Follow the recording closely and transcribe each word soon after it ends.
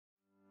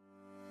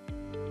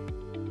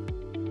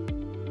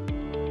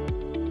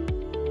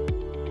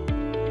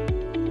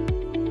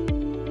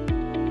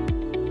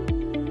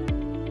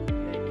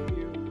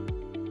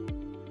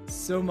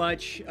so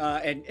much,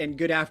 and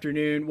good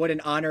afternoon. What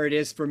an honor it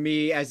is for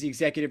me as the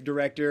executive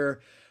director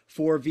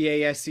for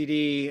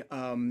VASCD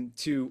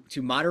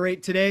to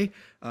moderate today.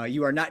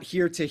 You are not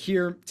here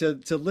to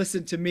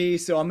listen to me,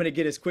 so I'm going to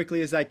get as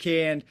quickly as I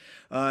can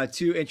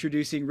to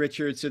introducing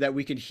Richard so that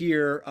we can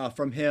hear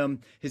from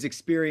him, his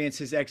experience,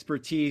 his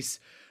expertise.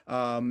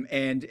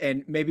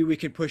 And maybe we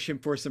can push him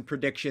for some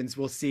predictions.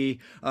 We'll see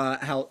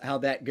how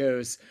that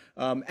goes.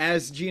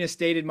 As Gina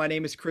stated, my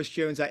name is Chris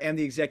Jones. I am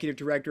the executive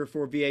director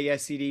for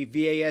VASCD.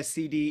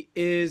 VASCD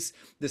is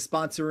the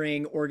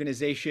sponsoring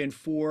organization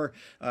for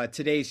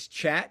today's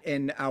chat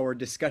and our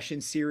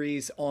discussion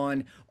series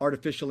on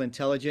artificial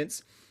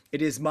intelligence.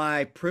 It is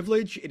my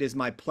privilege, it is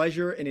my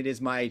pleasure, and it is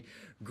my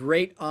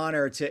great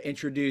honor to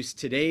introduce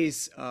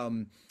today's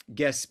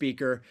guest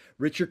speaker.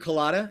 Richard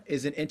Culatta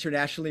is an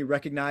internationally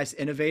recognized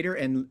innovator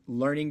and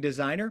learning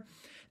designer.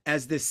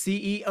 As the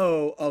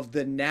CEO of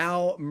the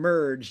now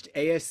merged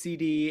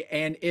ASCD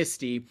and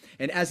ISTE,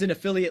 and as an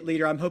affiliate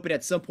leader, I'm hoping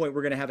at some point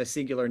we're going to have a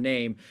singular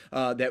name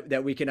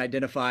that we can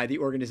identify the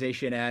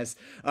organization as.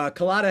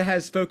 Culatta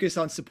has focused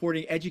on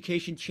supporting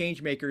education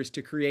change makers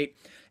to create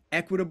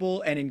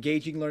equitable and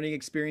engaging learning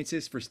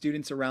experiences for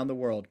students around the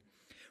world.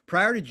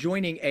 Prior to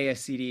joining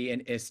ASCD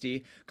and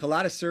ISTE,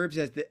 Culatta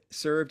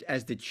served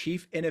as the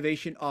Chief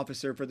Innovation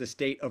Officer for the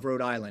state of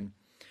Rhode Island.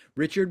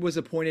 Richard was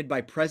appointed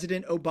by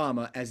President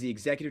Obama as the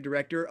Executive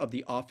Director of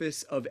the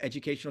Office of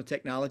Educational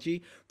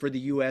Technology for the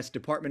U.S.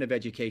 Department of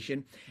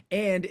Education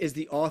and is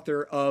the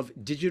author of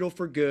Digital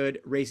for Good: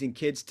 Raising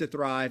Kids to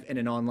Thrive in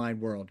an Online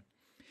World.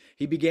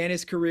 He began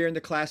his career in the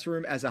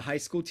classroom as a high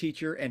school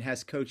teacher and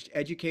has coached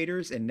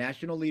educators and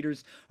national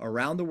leaders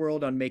around the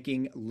world on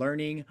making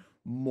learning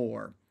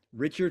more.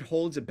 Richard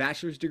holds a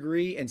bachelor's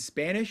degree in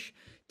Spanish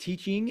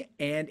teaching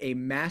and a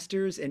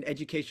master's in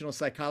educational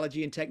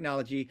psychology and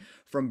technology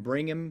from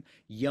Brigham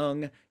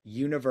Young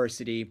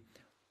University.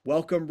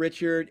 Welcome,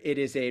 Richard. It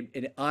is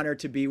an honor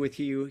to be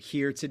with you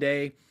here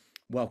today.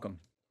 Welcome.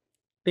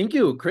 Thank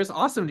you, Chris.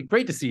 Awesome.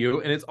 Great to see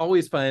you. And it's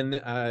always fun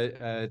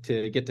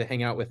to get to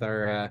hang out with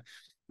our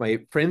my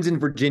friends in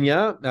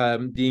Virginia,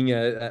 being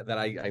that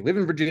I live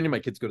in Virginia. My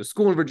kids go to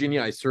school in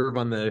Virginia. I serve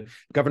on the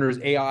governor's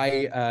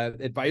AI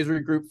advisory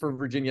group for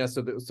Virginia.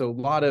 So a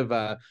lot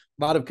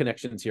of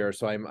connections here.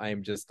 So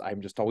I'm just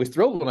always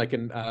thrilled when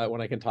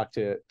I can talk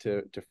to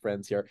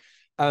friends here.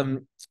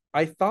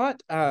 I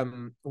thought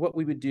what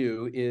we would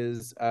do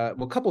is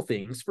well, a couple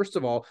things. First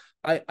of all,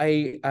 I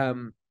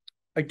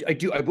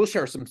will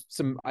share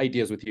some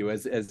ideas with you.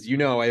 As you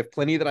know, I have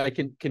plenty that I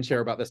can share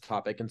about this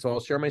topic, and so I'll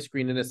share my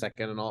screen in a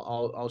second, and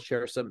I'll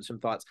share some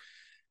thoughts.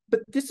 But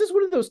this is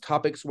one of those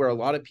topics where a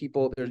lot of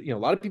people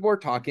are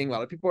talking, a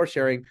lot of people are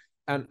sharing,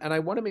 and I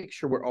want to make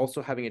sure we're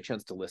also having a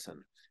chance to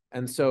listen.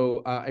 And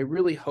so I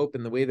really hope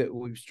in the way that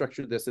we've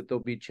structured this that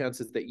there'll be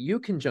chances that you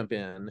can jump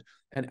in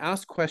and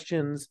ask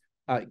questions.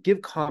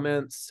 Give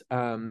comments,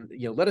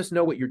 let us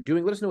know what you're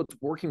doing. Let us know what's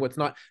working, what's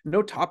not.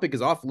 No topic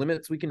is off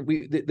limits.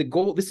 The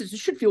goal, this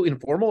should feel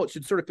informal. It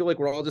should sort of feel like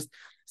we're all just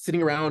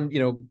sitting around,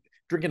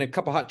 drinking a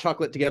cup of hot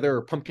chocolate together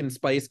or pumpkin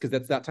spice, because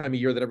that's that time of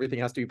year that everything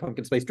has to be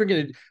pumpkin spice. Drinking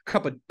a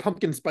cup of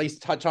pumpkin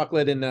spiced hot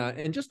chocolate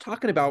and just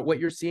talking about what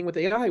you're seeing with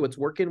AI, what's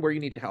working, where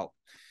you need help.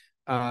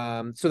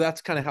 So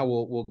that's kind of how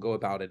we'll go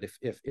about it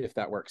if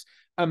that works.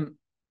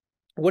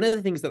 One of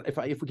the things that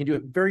if we can do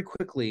it very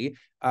quickly,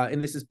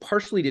 and this is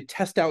partially to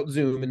test out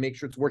Zoom and make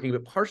sure it's working,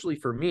 but partially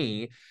for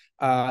me,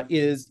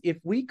 is if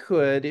we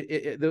could,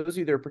 those of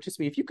you that are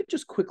participating, if you could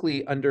just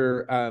quickly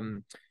under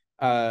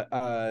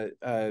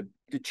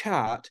the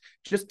chat,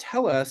 just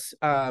tell us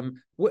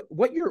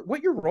what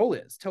your role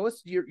is. Tell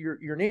us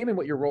your name and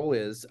what your role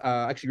is.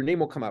 Actually, your name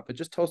will come up, but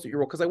just tell us what your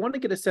role. Because I want to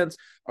get a sense: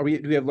 do we have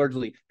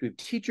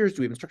teachers?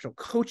 Do we have instructional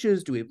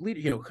coaches? Do we have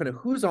leaders? Kind of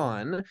who's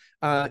on?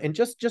 And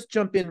just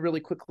jump in really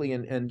quickly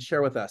and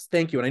share with us.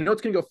 Thank you. And I know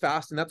it's going to go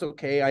fast, and that's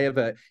okay. I have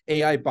a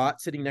AI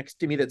bot sitting next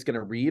to me that's going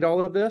to read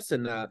all of this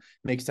and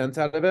make sense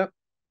out of it.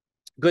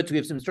 Good. So we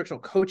have some instructional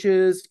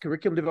coaches,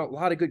 curriculum development,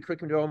 a lot of good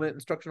curriculum development,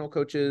 instructional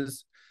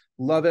coaches.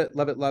 Love it,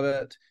 love it, love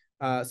it.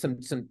 Some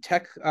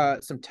tech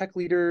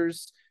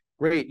leaders.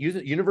 Great.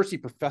 University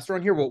professor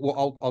on here.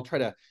 I'll try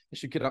to. I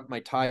should get up my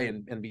tie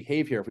and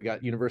behave here. If we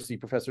got university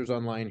professors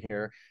online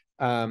here.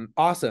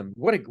 Awesome.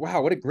 What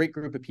a great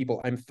group of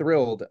people. I'm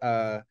thrilled.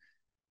 Good.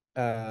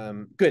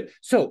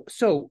 So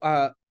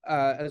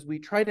as we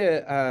try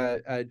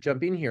to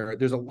jump in here,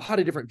 there's a lot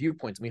of different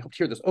viewpoints, and we hope to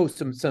hear this. Oh,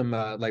 some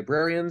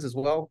librarians as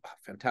well. Oh,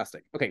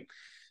 fantastic. Okay.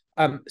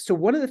 So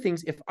one of the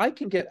things, if I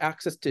can get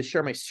access to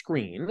share my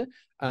screen,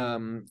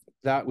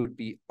 that would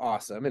be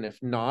awesome. And if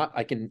not,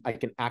 I can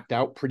act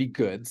out pretty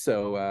good.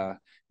 So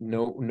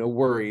no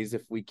worries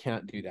if we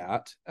can't do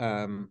that.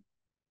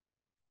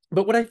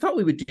 But what I thought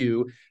we would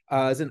do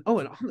is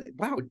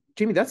wow,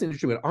 Jamie, that's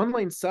interesting. An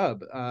online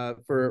sub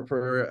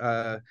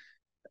for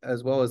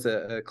as well as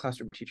a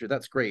classroom teacher.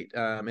 That's great.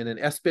 And an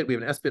SBIT, we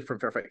have an SBIT from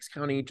Fairfax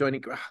County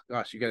joining. Oh,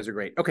 gosh, you guys are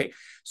great. Okay,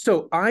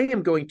 so I'm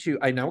now going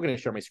to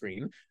share my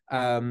screen.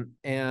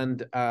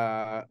 And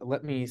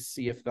let me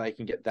see if I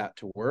can get that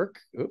to work.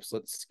 Oops,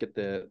 let's get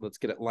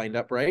it lined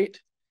up right.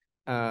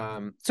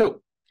 Here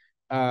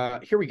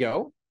we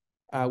go.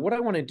 What I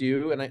want to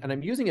do, and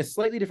I'm using a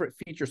slightly different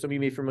feature some of you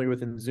may be familiar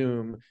with in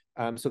Zoom,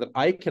 so that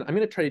I'm going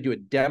to try to do a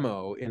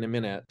demo in a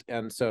minute.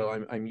 And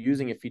so I'm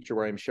using a feature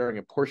where I'm sharing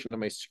a portion of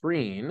my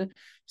screen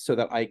so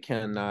that I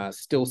can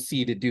still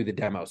see to do the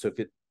demo. So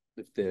if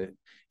it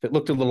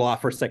looked a little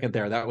off for a second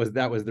there, that was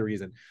the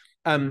reason.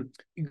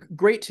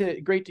 Great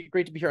to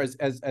be here.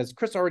 As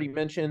Chris already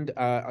mentioned,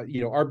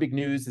 our big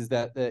news is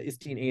that the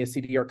ISTE and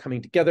ASCD are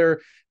coming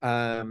together.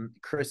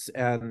 Chris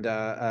and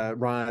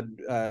Ron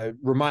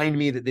remind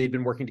me that they've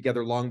been working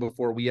together long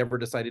before we ever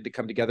decided to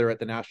come together at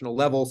the national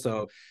level.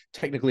 So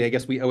technically, I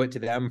guess we owe it to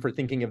them for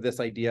thinking of this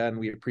idea, and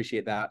we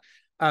appreciate that.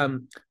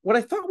 What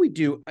I thought we'd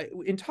do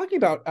in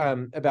talking about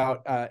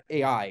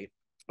AI.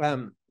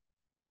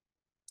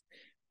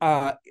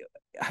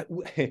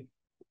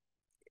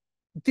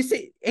 This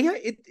AI,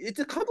 it's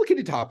a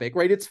complicated topic,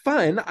 right? It's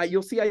fun.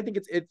 You'll see, I think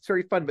it's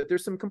very fun, but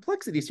there's some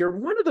complexities here.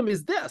 One of them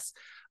is this.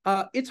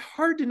 It's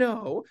hard to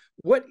know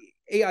what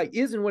AI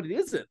is and what it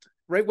isn't,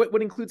 right? What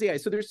includes AI.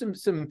 So there's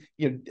some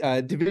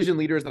division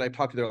leaders that I've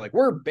talked to. They're like,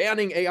 we're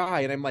banning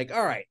AI. And I'm like,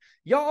 all right,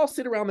 y'all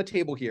sit around the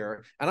table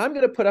here, and I'm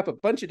going to put up a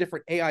bunch of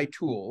different AI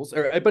tools,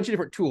 or a bunch of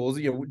different tools,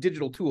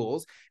 digital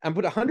tools, and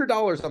put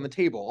 $100 on the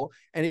table.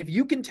 And if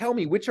you can tell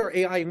me which are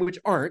AI and which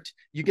aren't,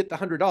 you get the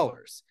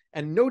 $100.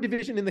 And no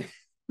division in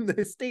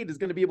the state is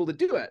going to be able to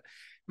do it.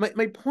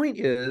 My point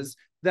is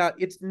that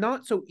it's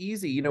not so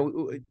easy.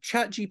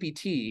 Chat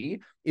GPT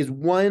is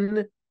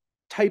one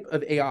type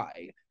of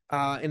AI.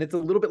 And it's a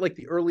little bit like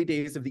the early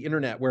days of the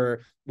internet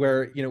where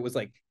it was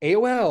like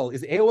AOL.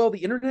 Is AOL the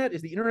internet?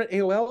 Is the internet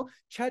AOL?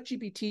 Chat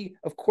GPT,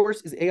 of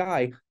course, is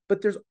AI,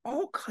 but there's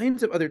all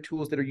kinds of other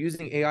tools that are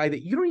using AI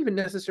that you don't even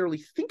necessarily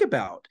think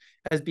about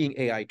as being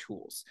AI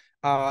tools.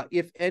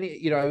 If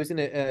any, I was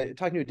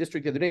talking to a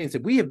district the other day and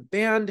said, we have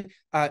banned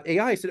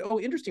AI. I said, oh,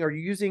 interesting. Are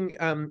you using,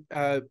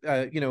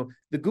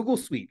 the Google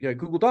Suite,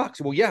 Google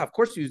Docs? Well, yeah, of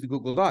course you use the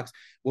Google Docs.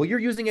 Well, you're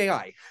using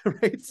AI,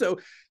 right? So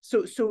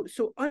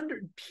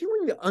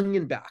peeling the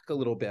onion back a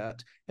little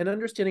bit and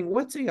understanding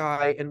what's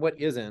AI and what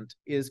isn't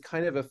is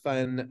kind of a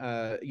fun,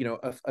 a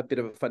bit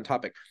of a fun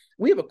topic.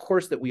 We have a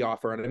course that we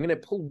offer, and I'm going to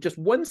pull just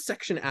one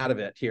section out of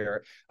it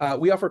here.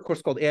 We offer a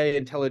course called AI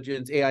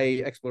Intelligence,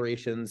 AI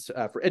Explorations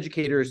for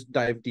educators,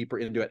 dive deeper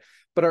into it.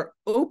 But our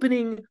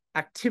opening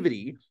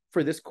activity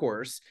for this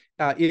course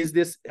is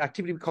this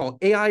activity we call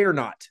AI or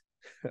Not.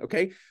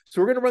 Okay,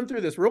 so we're going to run through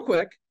this real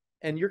quick,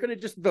 and you're going to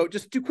just vote,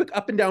 just do quick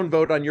up and down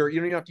vote on you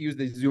don't have to use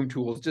the Zoom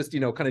tools, just,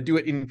 kind of do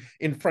it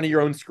in front of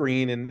your own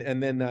screen.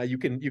 And then you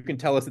can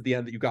tell us at the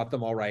end that you got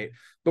them all right.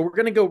 But we're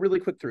going to go really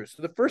quick through.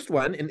 So the first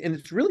one, and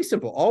it's really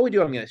simple. All we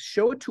do, I'm going to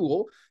show a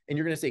tool, and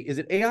you're going to say, is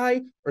it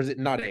AI or is it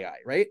not AI,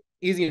 right?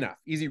 Easy enough,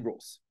 easy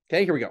rules.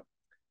 Okay, here we go.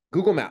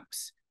 Google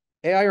Maps,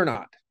 AI or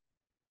not?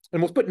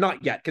 And we'll put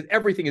not yet, because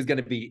everything is going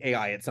to be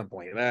AI at some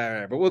point.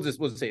 But we'll just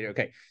say,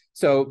 okay.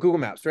 So Google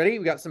Maps, ready?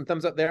 We got some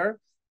thumbs up there.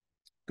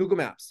 Google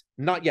Maps,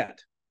 not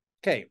yet.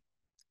 Okay.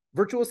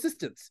 Virtual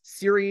assistants,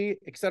 Siri,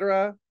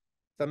 etc.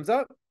 Thumbs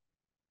up.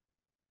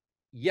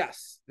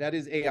 Yes, that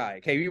is AI.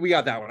 Okay, we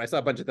got that one. I saw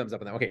a bunch of thumbs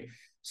up on that. Okay.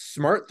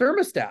 Smart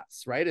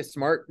thermostats, right? A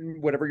smart,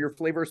 whatever your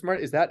flavor of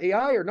smart, is that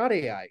AI or not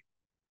AI?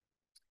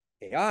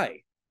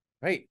 AI,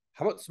 right?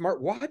 How about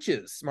smart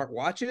watches? Smart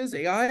watches,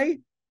 AI?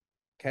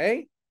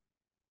 Okay.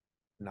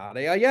 Not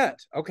AI yet.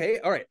 Okay,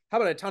 all right. How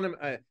about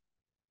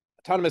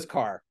autonomous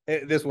car?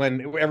 This one,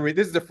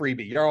 this is a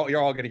freebie. You're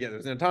all gonna get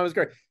this. An autonomous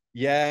car.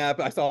 Yeah,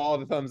 I saw all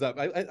the thumbs up.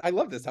 I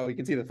love this, how we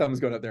can see the thumbs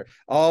going up there.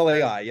 All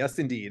AI. Yes,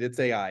 indeed, it's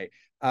AI.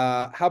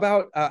 How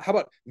about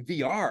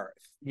VR?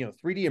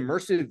 3D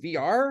immersive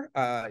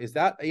VR. Is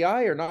that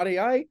AI or not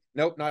AI?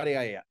 Nope, not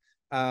AI yet.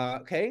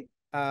 Okay.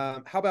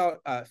 How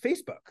about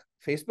Facebook?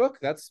 Facebook.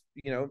 That's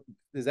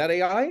is that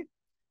AI?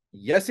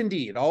 Yes,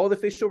 indeed. All the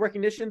facial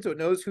recognition, so it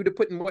knows who to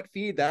put in what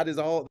feed. That is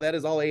all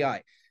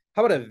AI.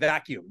 How about a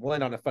vacuum? We'll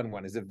end on a fun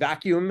one. Is a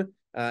vacuum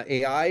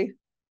AI?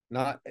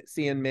 Not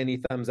seeing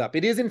many thumbs up.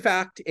 It is, in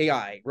fact,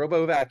 AI.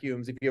 Robo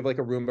vacuums, if you have like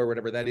a Roomba or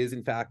whatever, that is,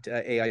 in fact,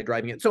 AI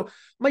driving it. So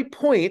my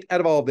point out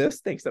of all of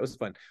this, thanks, that was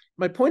fun.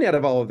 My point out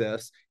of all of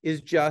this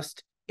is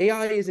just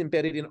AI is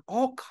embedded in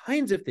all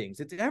kinds of things.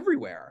 It's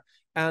everywhere.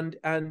 And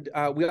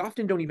we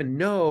often don't even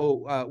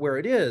know where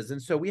it is.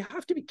 And so we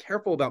have to be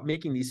careful about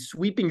making these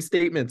sweeping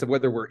statements of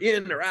whether we're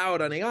in or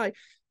out on AI,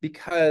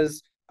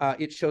 because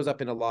it shows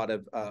up in a lot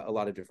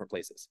of different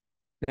places.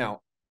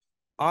 Now,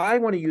 I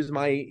want to use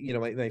my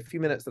few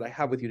minutes that I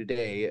have with you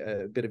today,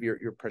 a bit of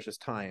your precious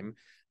time,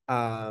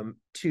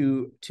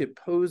 to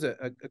pose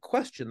a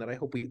question that I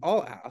hope we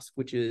all ask,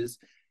 which is,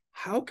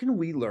 how can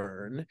we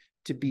learn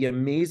to be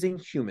amazing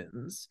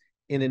humans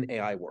in an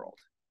AI world,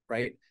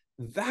 right?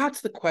 That's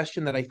the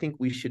question that I think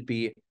we should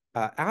be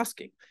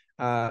asking.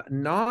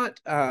 Not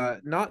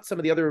some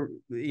of the other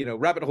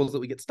rabbit holes that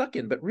we get stuck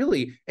in, but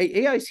really,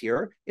 AI is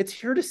here. It's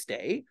here to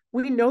stay.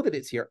 We know that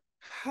it's here.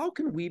 How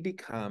can we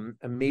become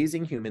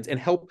amazing humans and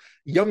help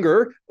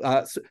younger,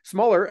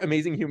 smaller,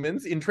 amazing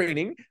humans in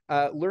training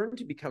learn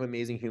to become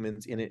amazing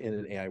humans in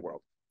an AI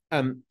world?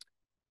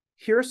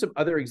 here are some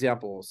other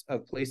examples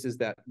of places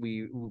that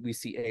we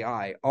see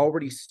AI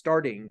already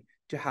starting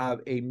to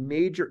have a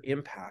major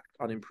impact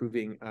on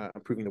improving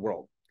the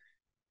world.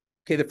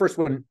 Okay, the first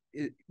one,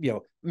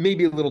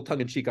 maybe a little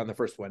tongue in cheek on the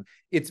first one.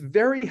 It's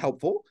very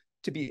helpful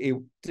to be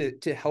able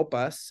to help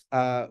us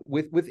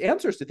with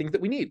answers to things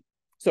that we need.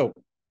 So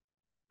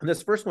in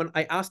this first one,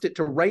 I asked it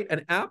to write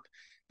an app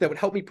that would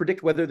help me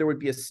predict whether there would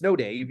be a snow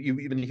day. You've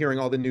been hearing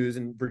all the news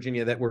in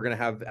Virginia that we're going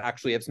to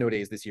actually have snow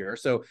days this year.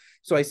 So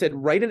I said,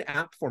 write an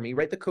app for me,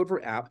 write the code for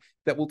an app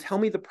that will tell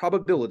me the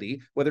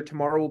probability whether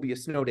tomorrow will be a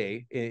snow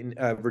day in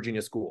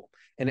Virginia school.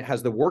 And it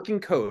has the working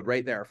code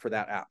right there for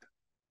that app.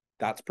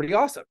 That's pretty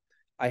awesome.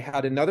 I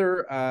had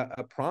another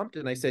prompt,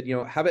 and I said,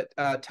 have it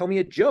tell me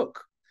a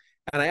joke.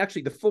 And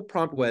the full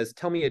prompt was,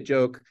 tell me a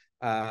joke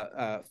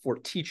for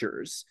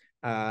teachers.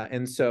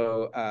 And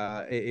so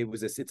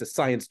it's a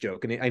science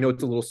joke, and I know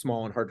it's a little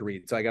small and hard to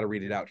read, so I got to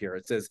read it out here.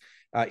 It says,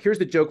 here's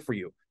the joke for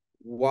you.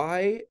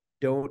 Why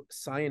don't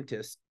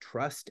scientists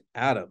trust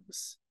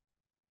atoms?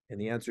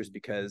 And the answer is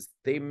because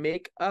they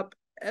make up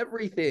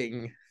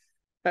everything.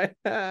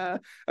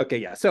 Okay,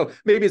 yeah. So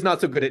maybe it's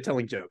not so good at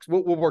telling jokes.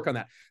 We'll work on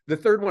that. The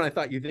third one I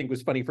thought you'd think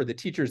was funny for the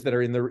teachers that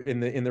are in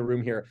the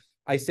room here.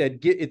 It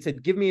said,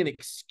 give me an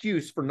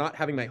excuse for not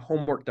having my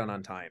homework done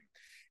on time.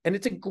 And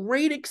it's a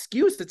great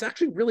excuse. That's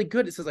actually really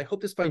good. It says, I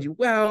hope this finds you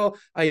well.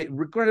 I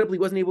regrettably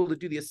wasn't able to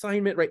do the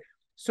assignment, right?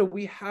 So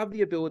we have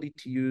the ability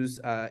to use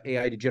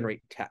AI to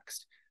generate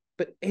text,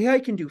 but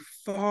AI can do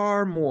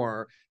far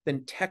more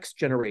than text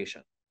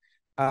generation.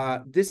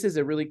 This is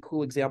a really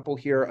cool example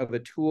here of a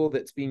tool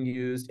that's being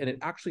used, and it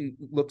actually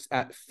looks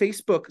at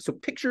Facebook. So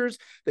pictures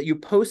that you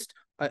post,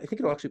 I think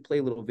it'll actually play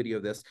a little video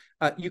of this.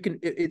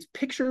 It's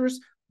pictures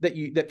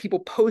that people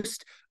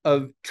post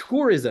of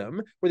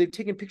tourism where they've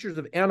taken pictures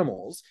of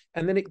animals,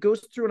 and then it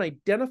goes through and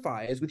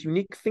identifies with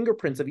unique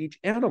fingerprints of each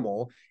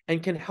animal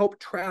and can help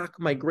track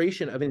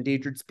migration of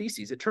endangered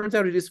species. It turns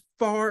out it is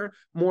far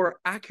more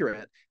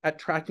accurate at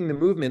tracking the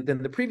movement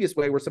than the previous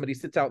way, where somebody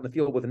sits out in the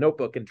field with a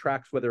notebook and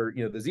tracks whether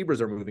the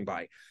zebras are moving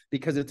by,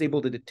 because it's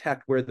able to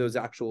detect where those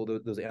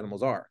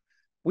animals are.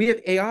 We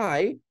have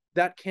AI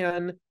that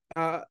can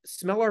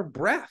smell our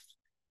breath.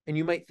 And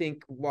you might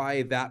think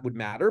why that would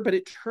matter, but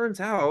it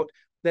turns out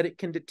that it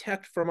can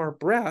detect from our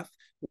breath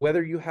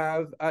whether you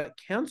have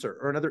cancer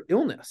or another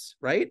illness,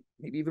 right?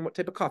 Maybe even what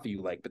type of coffee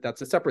you like, but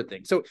that's a separate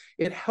thing. So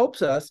it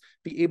helps us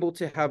be able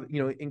to have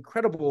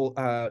incredible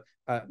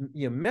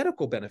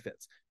medical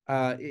benefits.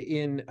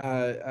 There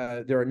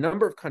are a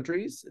number of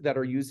countries that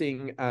are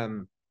using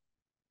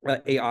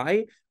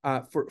AI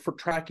for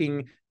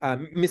tracking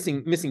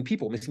missing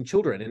people, missing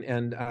children,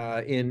 and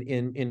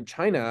in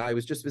China, I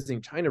was just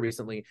visiting China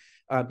recently.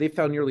 They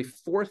found nearly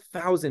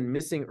 4,000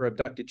 missing or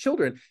abducted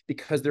children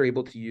because they're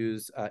able to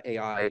use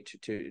AI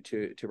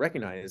to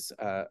recognize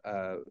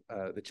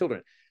the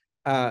children.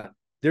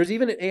 There's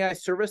even an AI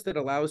service that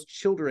allows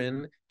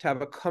children to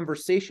have a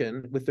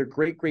conversation with their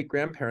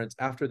great-great-grandparents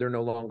after they're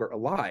no longer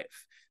alive,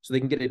 so they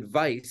can get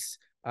advice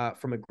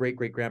from a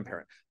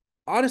great-great-grandparent.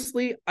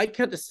 Honestly, I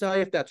can't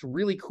decide if that's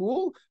really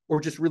cool or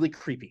just really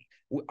creepy.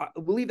 We'll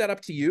leave that up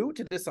to you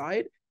to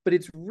decide, but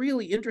it's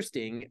really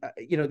interesting.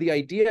 The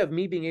idea of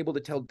me being able to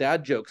tell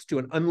dad jokes to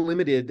an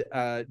unlimited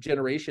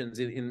generations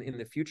in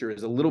the future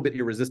is a little bit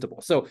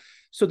irresistible. So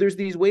there's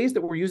these ways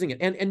that we're using it.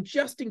 And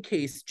just in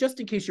case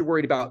you're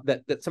worried about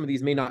that some of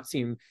these may not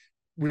seem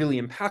really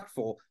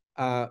impactful,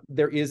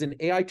 there is an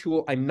AI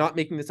tool. I'm not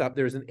making this up.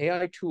 There's an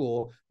AI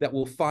tool that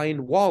will find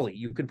Wally.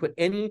 You can put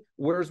any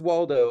Where's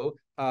Waldo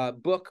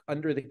book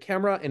under the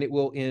camera, and it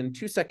will in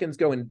 2 seconds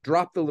go and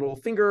drop the little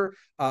finger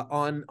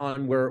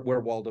on where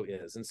Waldo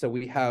is. And so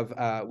we have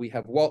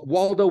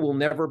Waldo will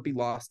never be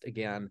lost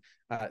again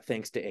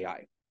thanks to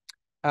AI.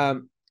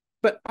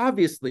 But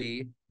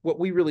obviously, what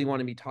we really want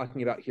to be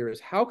talking about here is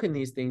how can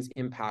these things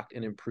impact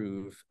and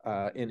improve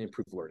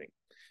learning.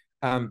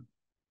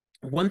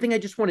 One thing I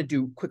just want to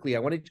do quickly, I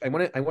want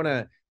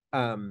to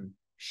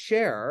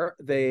share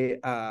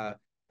the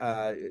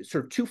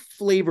sort of two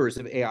flavors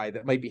of AI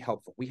that might be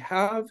helpful. We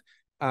have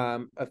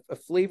a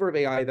flavor of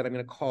AI that I'm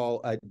going to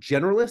call a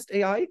generalist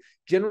AI.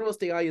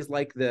 Generalist AI is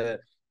like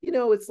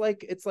it's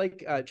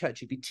like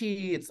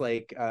ChatGPT. It's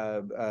like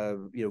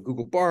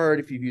Google Bard,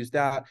 if you've used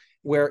that,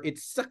 where it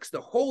sucks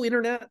the whole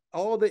internet,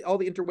 all the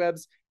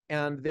interwebs,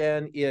 and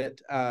then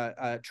it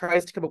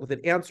tries to come up with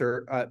an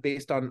answer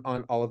based on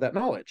all of that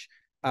knowledge.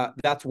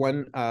 That's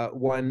one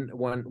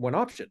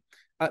option.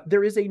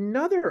 There is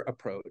another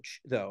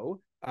approach,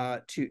 though,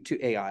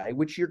 to AI,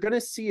 which you're going to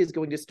see is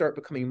going to start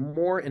becoming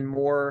more and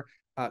more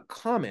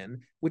common,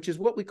 which is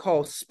what we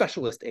call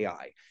specialist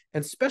AI.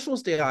 And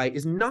specialist AI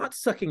is not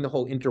sucking the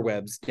whole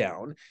interwebs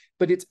down,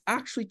 but it's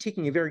actually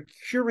taking a very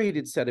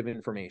curated set of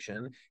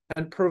information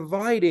and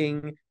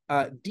providing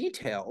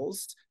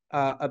details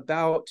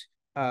about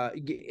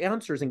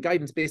answers and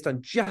guidance based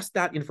on just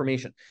that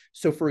information.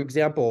 So, for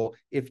example,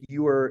 if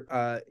you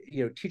are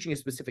teaching a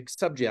specific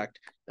subject,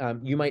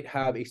 you might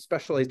have a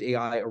specialized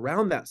AI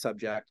around that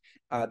subject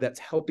that's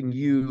helping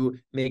you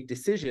make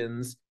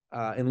decisions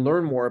and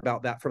learn more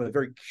about that from a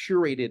very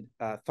curated,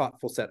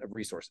 thoughtful set of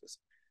resources.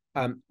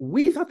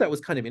 We thought that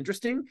was kind of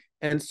interesting.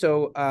 And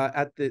so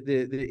at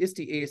the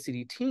ISTE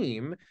ASCD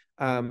team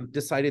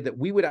decided that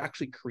we would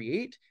actually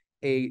create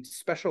a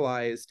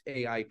specialized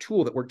AI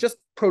tool that we're just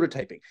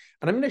prototyping.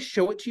 And I'm going to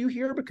show it to you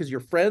here because your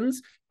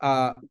friends,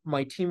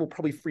 my team will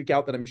probably freak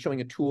out that I'm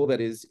showing a tool that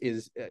is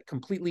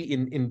completely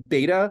in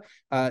beta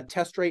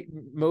test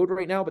mode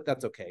right now, but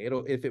that's okay.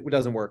 If it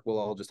doesn't work, we'll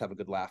all just have a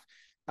good laugh.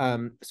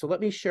 So let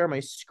me share my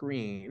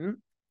screen.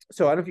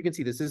 So I don't know if you can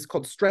see this. This is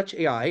called Stretch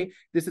AI.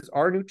 This is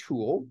our new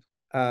tool.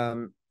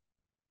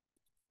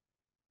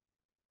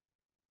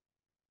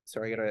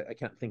 Sorry, I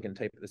can't think and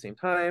type at the same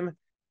time.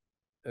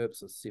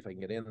 Oops, let's see if I can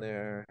get in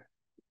there.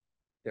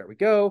 There we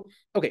go.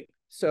 Okay,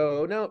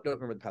 so now don't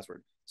remember the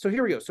password. So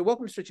here we go. So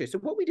welcome to Stretch AI. So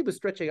what we did with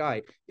Stretch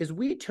AI is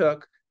we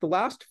took the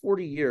last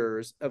 40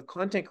 years of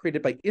content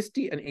created by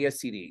ISTE and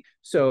ASCD.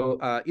 So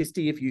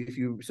ISTE, if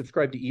you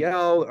subscribe to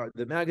EL or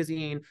the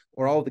magazine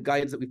or all the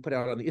guides that we put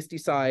out on the ISTE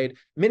side,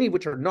 many of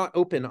which are not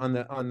open on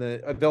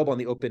the available on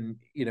the open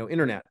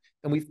internet,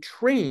 and we've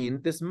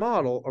trained this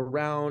model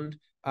around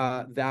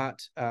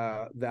that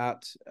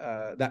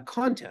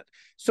content.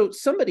 So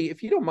somebody,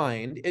 if you don't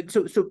mind,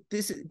 so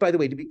this is, by the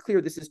way, to be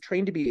clear, this is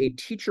trained to be a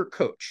teacher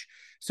coach.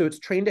 So it's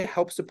trained to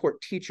help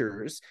support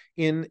teachers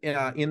in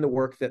the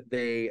work that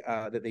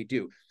they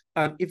do.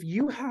 If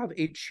you have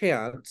a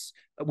chance,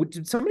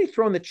 did somebody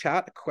throw in the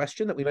chat a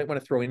question that we might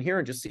want to throw in here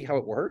and just see how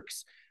it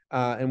works?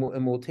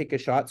 And we'll take a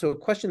shot. So a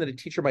question that a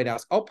teacher might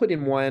ask, I'll put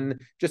in one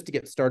just to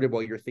get started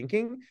while you're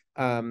thinking.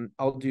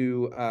 I'll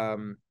do.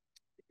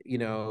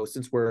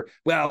 Since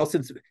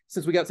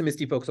we got some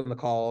ISTE folks on the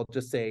call, I'll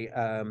just say,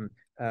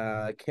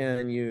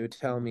 can you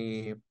tell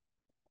me?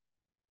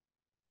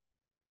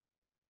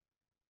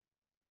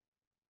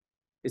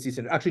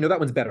 Actually, no, that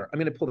one's better. I'm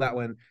going to pull that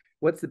one.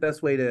 What's the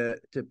best way to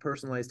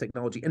personalize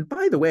technology? And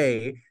by the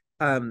way,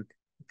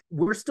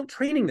 we're still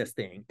training this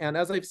thing. And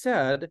as I've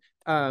said,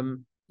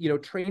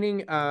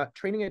 training a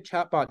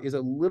chatbot is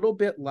a little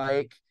bit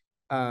like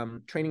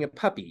training a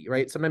puppy,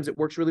 right? Sometimes it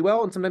works really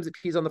well and sometimes it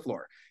pees on the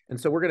floor. And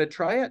so we're going to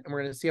try it and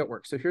we're going to see how it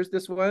works. So here's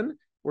this one.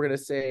 We're going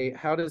to say,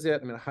 how does it,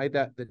 I'm going to hide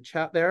the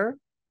chat there.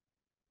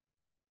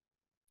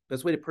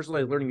 Best way to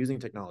personalize learning using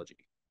technology.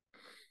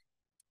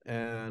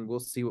 And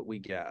we'll see what we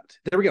get.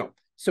 There we go.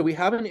 So we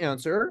have an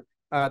answer.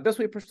 Best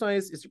way to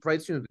personalize is to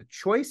provide students with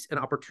choice and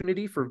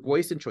opportunity for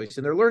voice and choice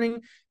in their learning.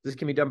 This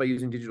can be done by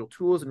using digital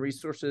tools and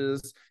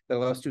resources that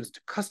allow students to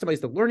customize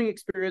the learning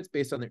experience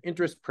based on their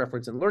interest,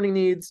 preference, and learning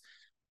needs.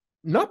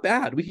 Not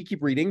bad. We could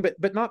keep reading,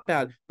 but not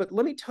bad. But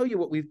let me tell you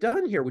what we've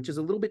done here, which is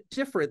a little bit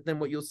different than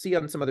what you'll see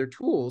on some other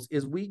tools,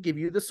 is we give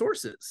you the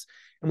sources.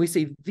 And we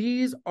say,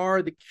 these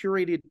are the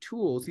curated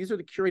tools. These are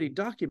the curated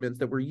documents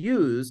that were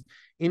used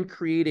in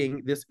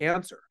creating this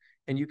answer.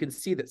 And you can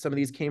see that some of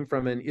these came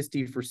from an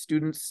ISTE for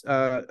Students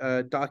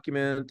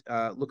document.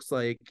 Looks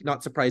like,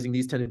 not surprising,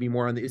 these tend to be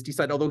more on the ISTE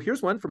side. Although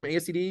here's one from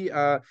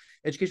ASCD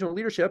Educational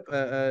Leadership,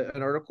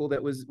 an article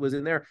that was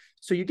in there.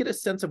 So you get a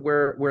sense of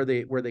where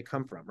they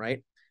come from,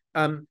 right?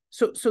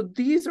 So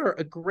these are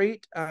a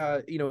great,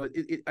 I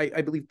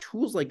believe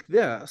tools like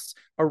this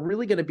are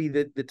really going to be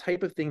the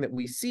type of thing that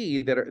we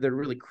see that are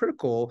really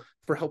critical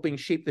for helping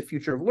shape the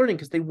future of learning,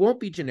 because they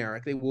won't be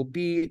generic. They will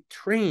be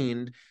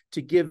trained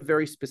to give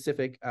very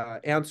specific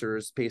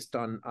answers based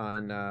on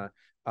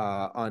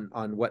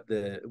what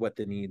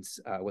the needs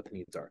are.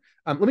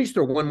 Let me just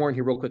throw one more in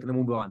here real quick and then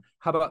we'll move on.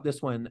 How about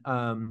this one?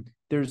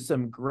 There's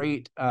some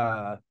great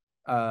Tim,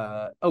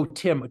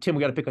 we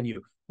got to pick on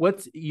you.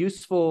 What's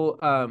useful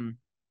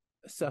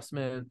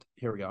assessment?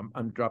 Here we go.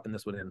 I'm dropping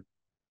this one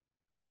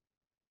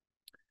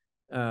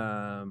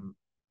in.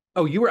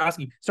 Oh, you were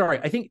asking. Sorry,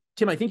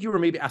 Tim, I think you were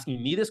maybe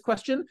asking me this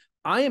question.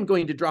 I am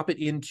going to drop it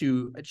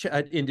into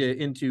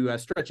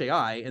Stretch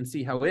AI and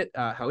see how it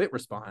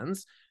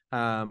responds.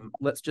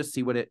 Let's just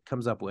see what it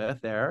comes up with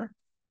there.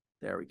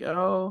 There we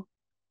go.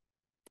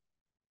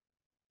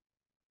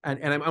 And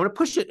I'm going to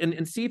push it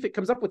and see if it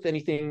comes up with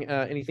anything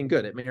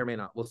good. It may or may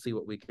not. We'll see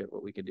what we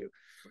could do.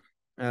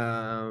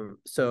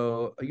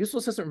 So a useful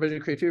assessment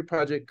revision creativity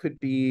project could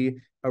be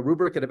a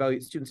rubric that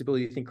evaluates students'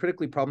 ability to think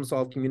critically, problem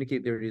solve,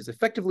 communicate their ideas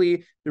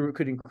effectively. The rubric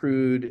could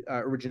include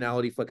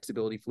originality,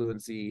 flexibility,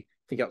 fluency,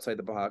 think outside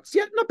the box.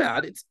 Yeah, not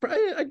bad.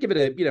 I'd give it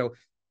a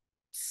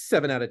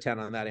 7 out of 10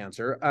 on that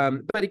answer.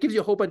 But it gives you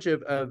a whole bunch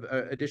of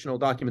additional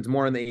documents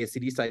more on the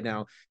ASCD side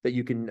now that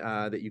you can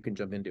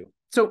jump into.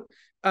 So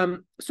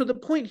the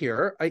point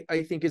here,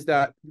 I think, is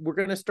that we're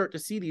going to start to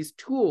see these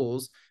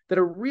tools that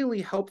are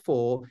really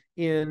helpful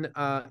in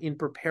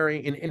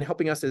preparing, in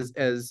helping us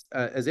as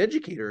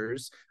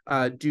educators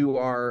do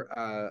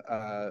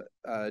our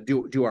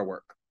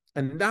work.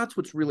 And that's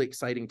what's really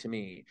exciting to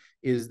me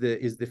is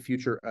the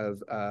future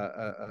of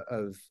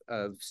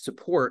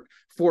support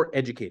for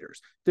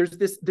educators. There's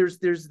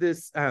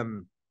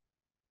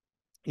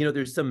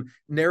some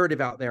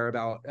narrative out there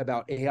about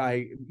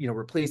AI,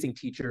 replacing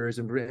teachers,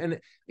 and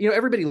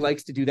everybody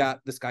likes to do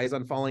that. The sky's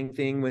unfalling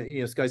thing,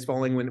 when sky's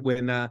falling when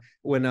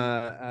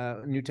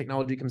new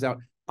technology comes out.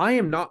 I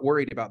am not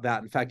worried about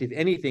that. In fact, if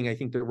anything, I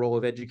think the role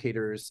of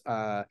educators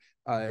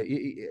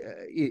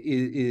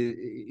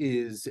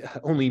is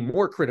only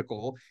more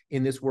critical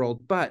in this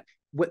world. But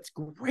what's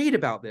great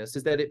about this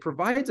is that it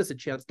provides us a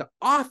chance to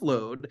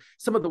offload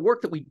some of the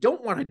work that we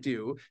don't want to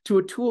do to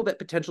a tool that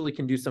potentially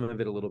can do some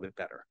of it a little bit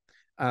better.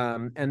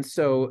 And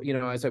so,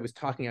 as I was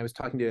talking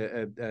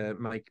to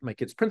my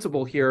kid's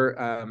principal here,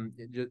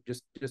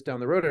 just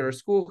down the road at our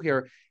school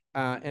here,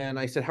 and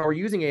I said, "How are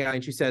you using AI?"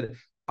 And she said,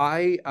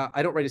 I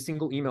don't write a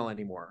single email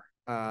anymore.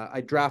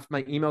 My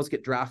emails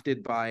get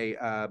drafted by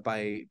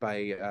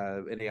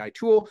an AI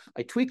tool.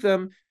 I tweak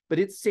them, but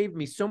it saved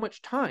me so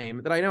much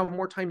time that I now have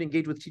more time to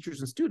engage with teachers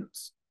and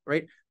students.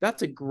 Right?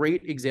 That's a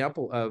great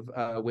example of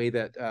a way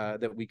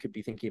that we could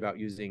be thinking about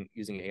using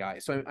AI.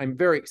 So I'm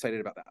very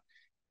excited about that.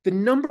 The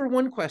number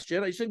one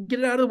question, I should get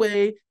it out of the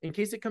way in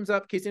case it comes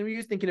up, in case anybody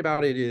is thinking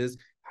about it, is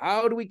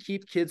how do we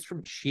keep kids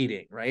from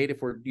cheating? Right?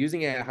 If we're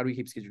using AI, how do we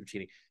keep kids from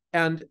cheating?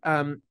 And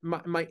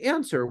my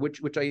answer,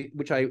 which I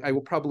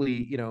will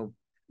probably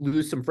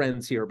lose some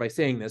friends here by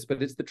saying this,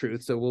 but it's the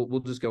truth, so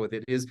we'll just go with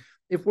it. Is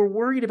if we're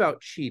worried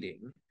about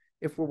cheating,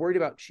 the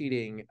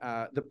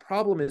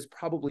problem is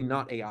probably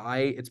not AI.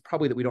 It's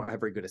probably that we don't have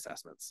very good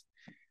assessments,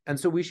 and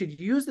so we should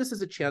use this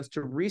as a chance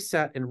to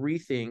reset and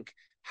rethink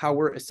how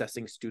we're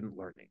assessing student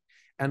learning.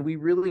 And we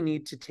really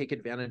need to take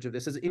advantage of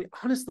this.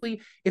 Honestly,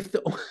 if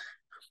the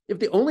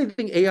only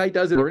thing AI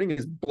does in learning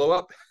is blow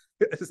up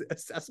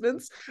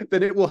assessments,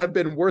 then it will have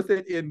been worth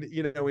it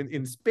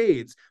in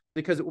spades,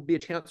 because it will be a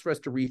chance for us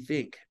to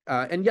rethink.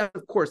 And yeah,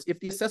 of course, if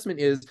the assessment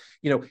is,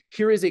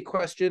 here is a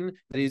question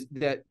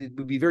that it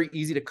would be very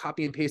easy to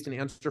copy and paste an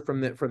answer from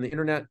the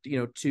internet,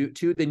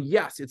 to then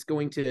yes, it's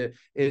going to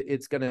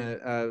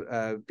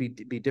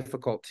be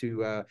difficult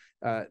to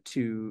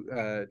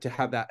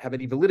have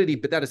any validity.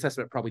 But that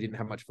assessment probably didn't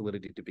have much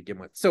validity to begin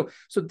with. So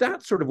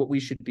that's sort of what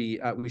we should be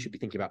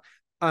thinking about.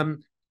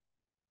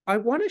 I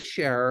want to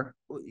share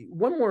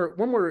one more.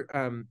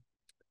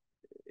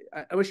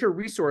 I want to share a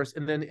resource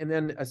and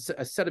then a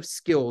set of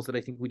skills that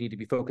I think we need to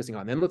be focusing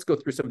on. Then let's go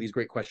through some of these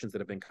great questions that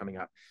have been coming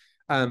up.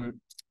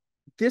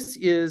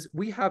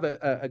 We have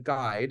a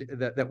guide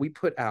that we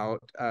put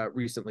out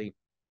recently.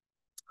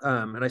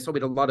 And I saw we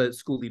had a lot of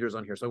school leaders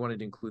on here, so I wanted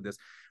to include this.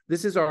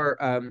 This is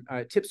our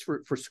tips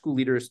for school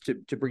leaders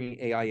to bringing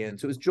AI in.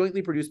 So it was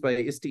jointly produced by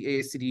ISTE,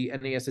 ASCD,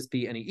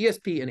 NASSP,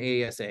 NEESP, and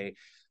AASA.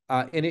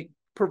 And it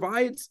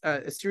provides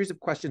a series of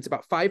questions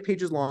about 5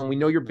 pages long. We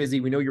know you're busy.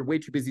 We know you're way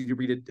too busy to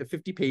read a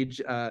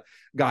 50-page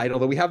guide,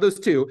 although we have those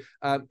too.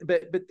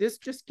 But this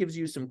just gives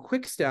you some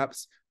quick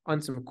steps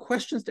on some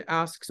questions to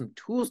ask, some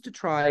tools to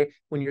try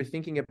when you're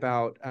thinking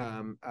about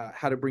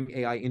how to bring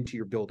AI into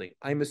your building.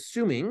 I'm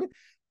assuming,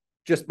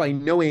 just by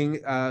knowing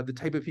the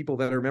type of people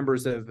that are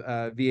members of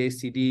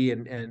VACD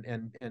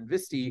and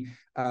VISTI,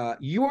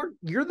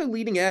 you're the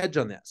leading edge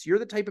on this. You're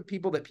the type of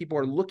people that people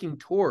are looking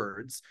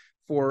towards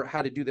for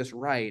how to do this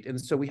right. And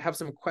so we have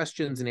some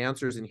questions and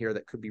answers in here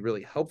that could be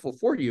really helpful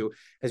for you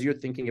as you're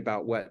thinking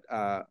about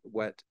how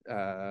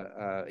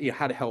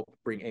to help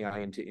bring AI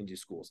into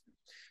schools.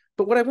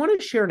 But what I want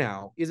to share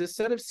now is a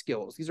set of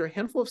skills. These are a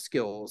handful of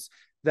skills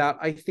that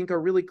I think are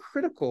really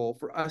critical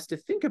for us to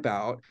think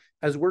about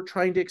as we're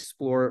trying to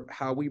explore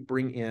how we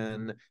bring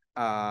in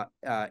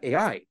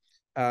AI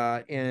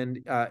and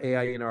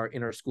AI in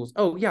our schools.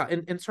 Oh yeah,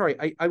 and sorry,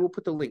 I will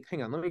put the link.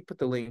 Hang on, let me put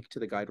the link to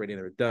the guide right in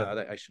there.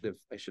 Duh, I should have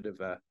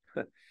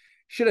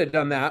should have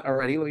done that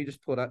already. Let me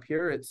just pull it up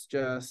here. It's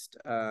just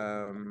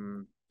 /AI.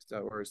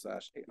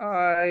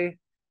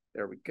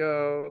 There we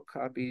go.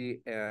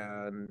 Copy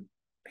and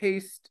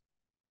paste.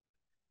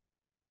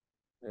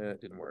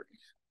 It didn't work.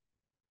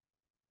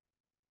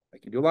 I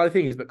can do a lot of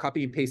things, but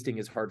copy and pasting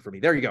is hard for me.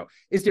 There you go.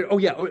 Oh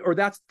yeah, or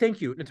thank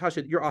you,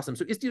 Natasha. You're awesome.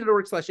 So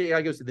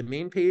ISTE.org/AI goes to the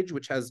main page,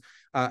 which has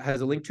a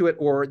link to it,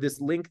 or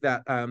this link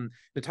that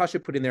Natasha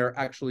put in there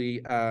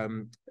actually,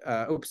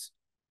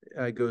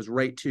 goes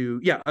right to,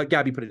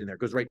 Gabby put it in there,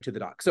 goes right to the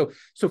doc. So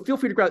feel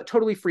free to grab it,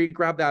 totally free.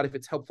 Grab that if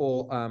it's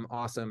helpful.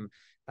 Awesome.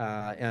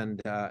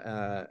 And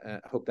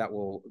hope that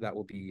will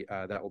be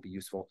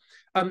useful.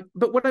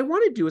 But what I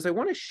want to do is I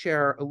want to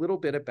share a little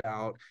bit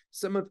about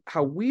some of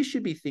how we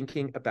should be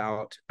thinking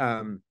about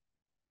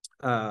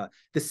the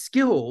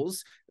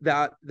skills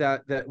that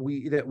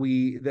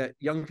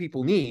young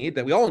people need,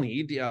 that we all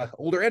need,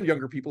 older and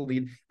younger people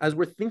need, as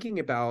we're thinking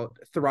about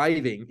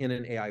thriving in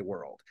an AI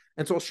world.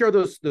 And so I'll share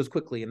those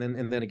quickly, and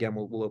then again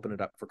we'll open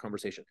it up for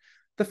conversation.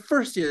 The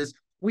first is,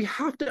 we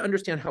have to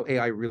understand how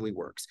AI really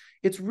works.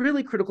 It's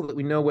really critical that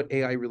we know what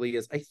AI really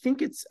is. I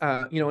think it's,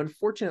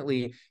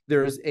 unfortunately,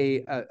 there's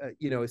a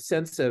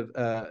sense of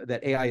that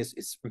AI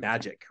is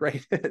magic,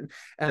 right? But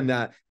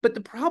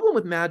the problem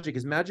with magic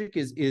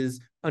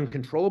is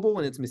uncontrollable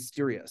and it's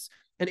mysterious.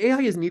 And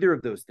AI is neither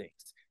of those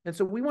things. And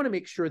so we want to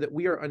make sure that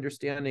we are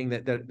understanding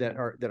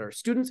that our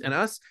students and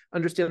us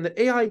understand that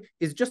AI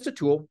is just a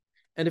tool.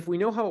 And if we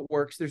know how it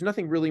works, there's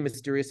nothing really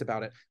mysterious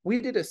about it. We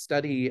did a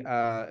study, it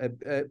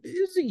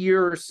was a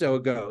year or so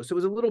ago. So it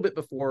was a little bit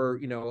before,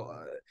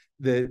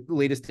 the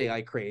latest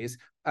AI craze.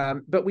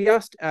 But we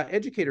asked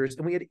educators,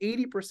 and we had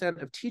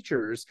 80% of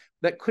teachers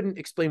that couldn't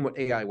explain what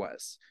AI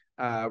was.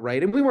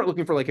 Right. And we weren't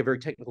looking for like a very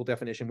technical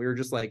definition. We were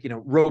just like,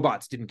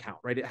 robots didn't count,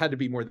 right? It had to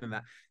be more than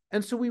that.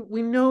 And so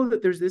we know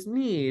that there's this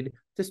need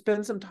to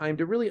spend some time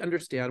to really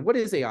understand, what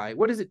is AI?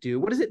 What does it do?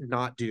 What does it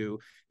not do?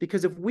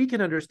 Because if we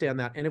can understand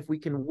that, and if we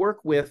can work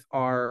with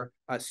our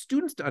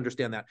students to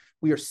understand that,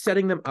 we are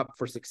setting them up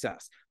for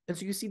success. And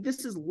so you see,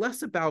 this is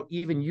less about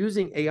even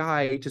using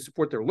AI to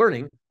support their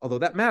learning, although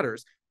that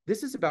matters.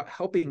 This is about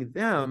helping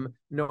them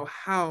know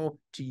how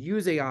to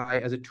use AI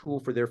as a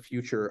tool for their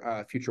future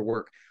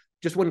work.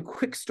 Just one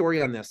quick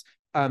story on this.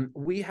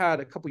 We had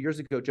a couple years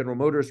ago, General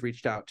Motors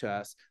reached out to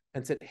us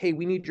and said, "Hey,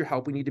 we need your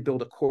help. We need to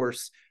build a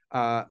course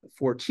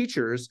for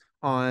teachers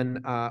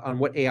on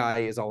what AI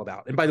is all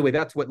about." And by the way,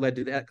 that's what led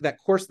to that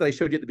course that I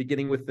showed you at the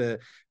beginning with the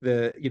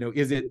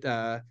is it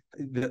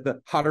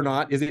the hot or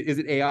not? Is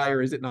it AI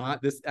or is it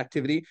not? This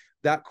activity,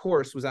 that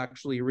course was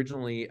actually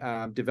originally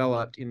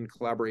developed in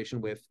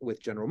collaboration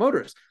with General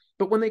Motors.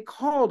 But when they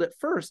called at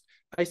first,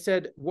 I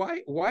said,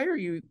 why are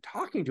you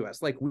talking to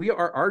us? Like,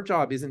 our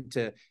job isn't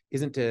to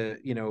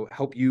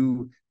help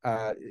you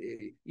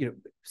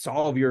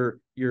solve your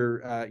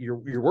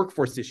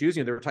workforce issues.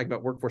 They were talking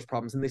about workforce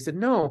problems, and they said,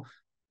 no,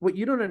 what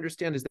you don't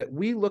understand is that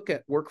we look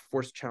at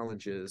workforce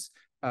challenges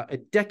a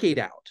decade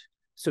out.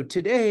 So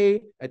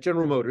today at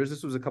General Motors,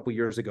 this was a couple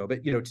years ago,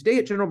 but today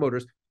at General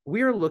Motors,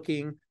 we are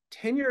looking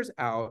 10 years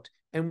out,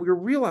 and we're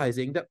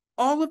realizing that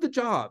all of the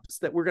jobs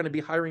that we're going to be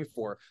hiring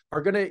for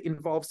are going to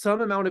involve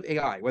some amount of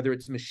AI, whether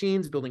it's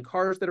machines building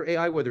cars that are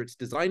AI, whether it's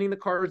designing the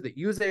cars that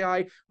use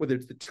AI, whether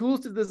it's the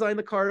tools to design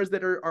the cars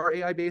that are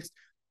AI based.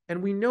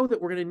 And we know that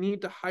we're going to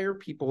need to hire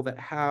people that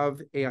have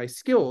AI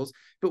skills.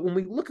 But when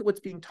we look at what's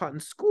being taught in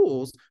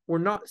schools, we're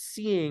not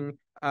seeing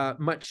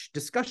much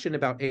discussion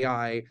about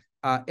AI.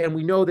 And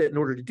we know that in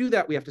order to do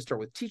that, we have to start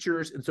with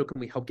teachers. And so can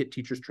we help get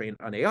teachers trained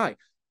on AI?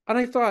 And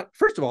I thought,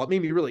 first of all, it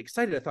made me really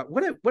excited. I thought,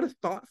 what a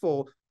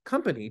thoughtful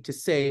company to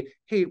say,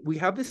 hey, we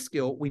have this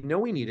skill, we know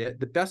we need it.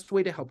 The best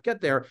way to help get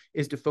there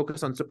is to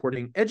focus on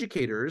supporting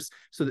educators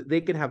so that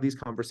they can have these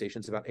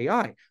conversations about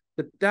AI.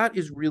 But that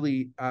is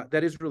really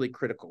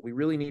critical. We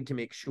really need to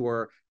make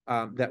sure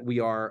that we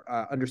are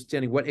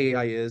understanding what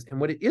AI is and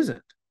what it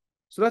isn't.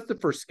 So that's the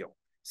first skill.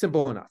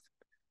 Simple enough.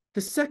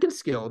 The second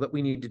skill that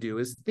we need to do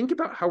is think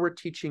about how we're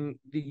teaching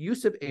the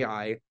use of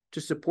AI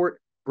to support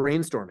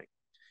brainstorming.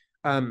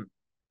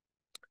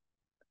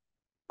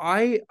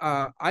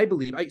 I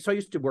believe, so I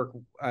used to work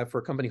for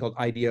a company called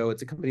IDEO.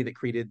 It's a company that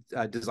created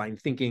design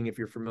thinking, if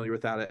you're familiar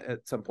with that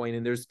at some point.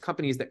 And there's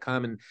companies that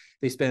come and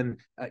they spend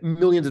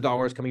millions of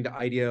dollars coming to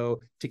IDEO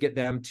to get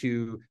them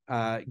to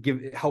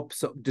help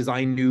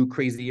design new,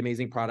 crazy,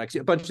 amazing products.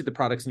 A bunch of the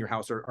products in your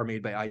house are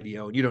made by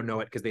IDEO, and you don't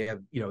know it because they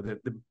have,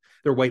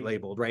 they're white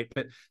labeled, right?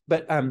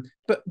 But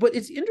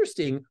it's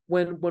interesting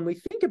when we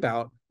think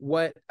about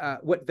what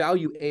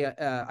value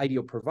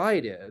IDEO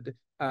provided.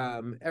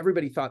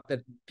 Everybody thought that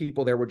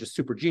people there were just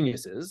super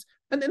geniuses,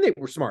 and then they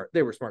were smart.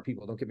 They were smart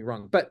people, don't get me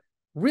wrong. But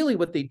really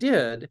what they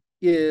did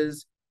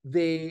is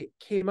they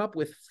came up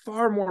with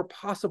far more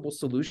possible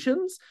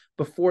solutions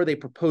before they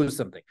proposed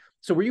something.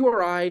 So were you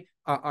or I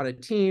on a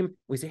team,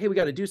 we say, hey, we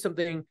got to do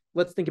something.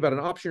 Let's think about an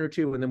option or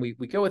two, and then we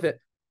go with it.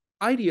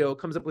 IDEO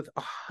comes up with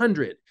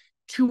 100,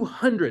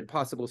 200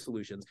 possible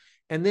solutions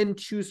and then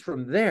choose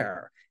from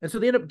there. And so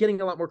they end up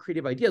getting a lot more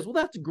creative ideas. Well,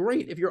 that's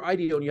great if you're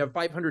IDEO and you have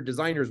 500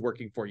 designers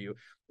working for you.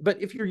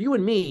 But if you're you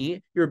and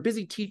me, you're a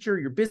busy teacher,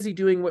 you're busy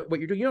doing what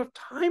you're doing, you don't have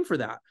time for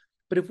that.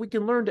 But if we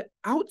can learn to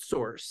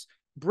outsource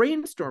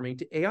brainstorming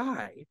to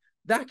AI,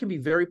 that can be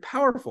very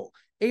powerful.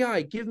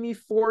 AI, give me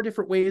 4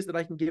 different ways that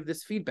I can give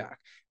this feedback.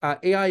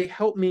 AI,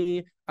 help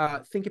me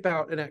think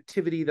about an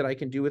activity that I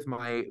can do with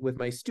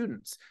my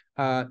students.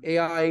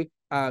 AI,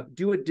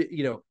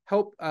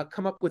 help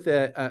come up with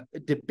a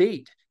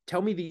debate.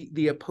 Tell me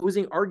the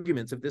opposing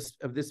arguments of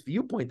this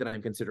viewpoint that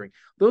I'm considering.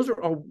 Those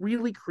are all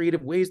really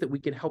creative ways that we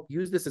can help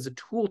use this as a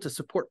tool to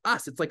support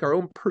us. It's like our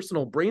own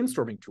personal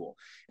brainstorming tool.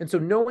 And so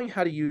knowing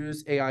how to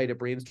use AI to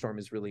brainstorm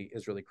is really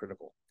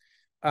critical.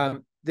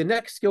 The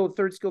next skill,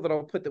 third skill that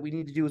I'll put that we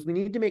need to do is we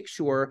need to make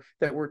sure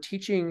that we're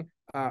teaching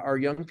our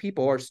young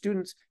people, our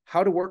students,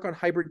 how to work on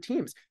hybrid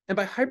teams. And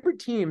by hybrid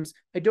teams,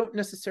 I don't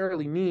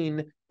necessarily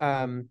mean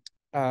online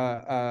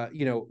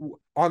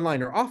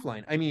or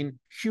offline. I mean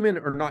human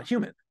or not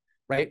human,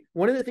 right?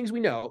 One of the things we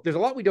know, there's a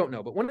lot we don't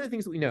know, but one of the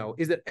things that we know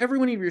is that every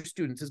one of your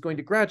students is going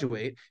to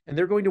graduate and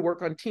they're going to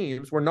work on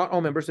teams where not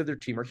all members of their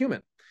team are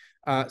human.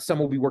 Some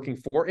will be working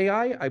for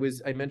AI.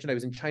 I mentioned I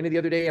was in China the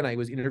other day and I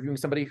was interviewing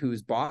somebody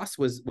whose boss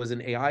was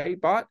an AI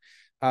bot.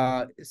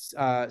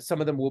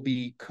 Some of them will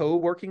be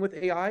co-working with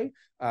AI.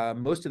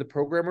 Most of the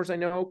programmers I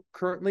know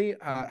currently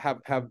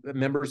have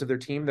members of their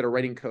team that are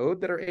writing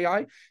code that are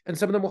AI, and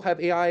some of them will have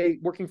AI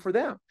working for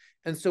them.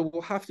 And so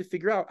we'll have to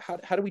figure out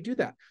how do we do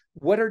that?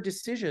 What are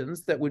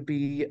decisions that would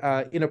be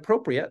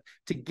inappropriate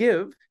to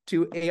give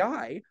to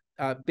AI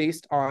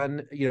based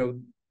on,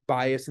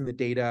 bias in the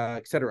data,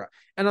 et cetera.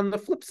 And on the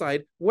flip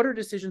side, what are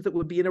decisions that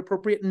would be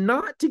inappropriate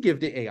not to give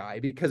to AI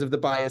because of the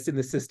bias in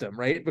the system,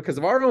 right? Because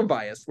of our own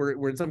bias,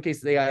 where in some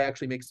cases AI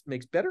actually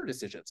makes better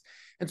decisions.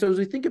 And so as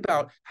we think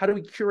about how do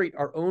we curate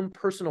our own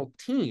personal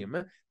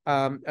team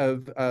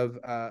of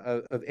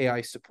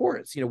AI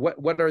supports,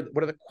 what are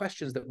the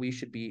questions that we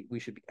should be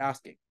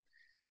asking?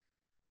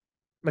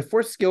 My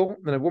fourth skill,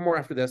 and I have one more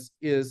after this,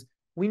 is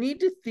we need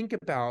to think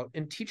about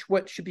and teach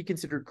what should be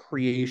considered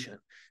creation.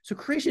 So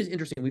creation is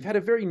interesting. We've had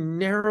a very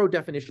narrow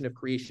definition of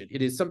creation.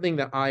 It is something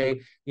that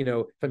if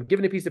I'm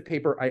given a piece of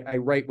paper, I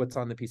write what's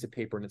on the piece of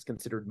paper, and it's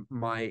considered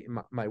my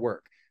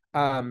work.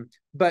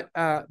 But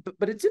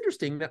it's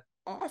interesting that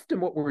often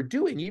what we're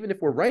doing, even if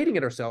we're writing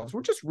it ourselves,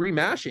 we're just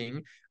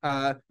remashing,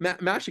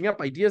 mashing up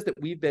ideas that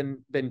we've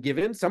been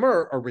given. Some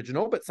are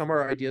original, but some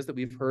are ideas that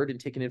we've heard and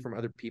taken in from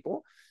other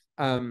people.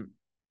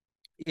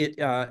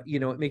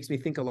 It makes me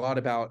think a lot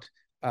about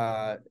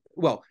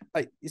one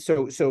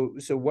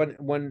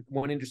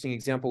interesting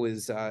example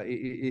is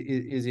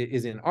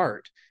in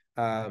art.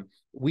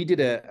 We did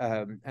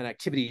an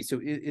activity. So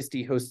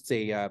ISTE hosts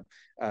a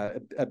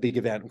big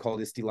event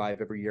called ISTE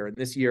Live every year, and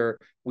this year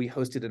we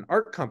hosted an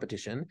art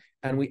competition,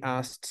 and we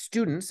asked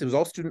students, it was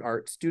all student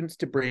art, students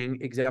to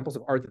bring examples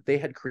of art that they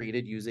had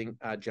created using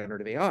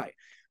generative AI.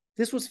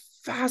 This was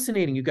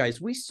fascinating, you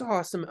guys. We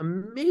saw some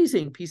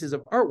amazing pieces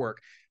of artwork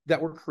that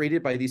were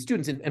created by these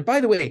students. And by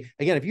the way,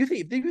 again, if you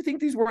think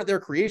these weren't their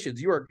creations,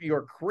 you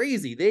are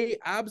crazy. They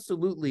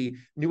absolutely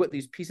knew what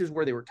these pieces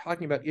were. They were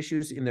talking about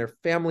issues in their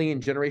family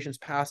and generations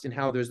past, and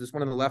how there's this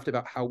one on the left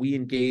about how we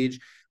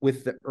engage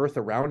with the earth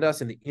around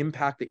us and the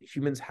impact that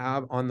humans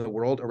have on the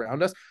world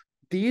around us.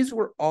 These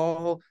were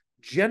all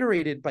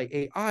generated by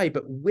AI,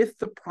 but with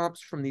the prompts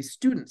from these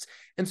students.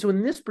 And so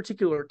in this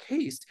particular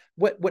case,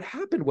 what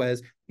happened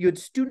was you had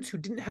students who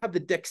didn't have the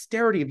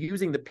dexterity of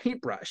using the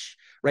paintbrush,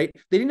 right?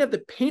 They didn't have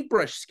the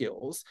paintbrush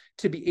skills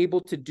to be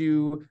able to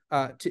do,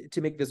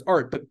 to make this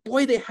art, but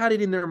boy, they had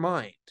it in their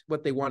mind,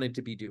 what they wanted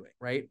to be doing,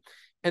 right?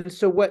 And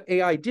so what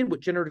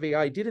generative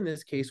AI did in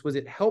this case was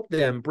it helped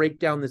them break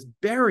down this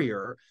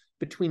barrier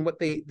between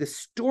the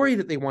story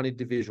that they wanted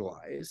to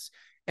visualize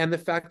and the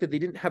fact that they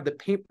didn't have the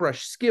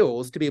paintbrush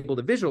skills to be able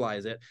to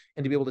visualize it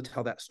and to be able to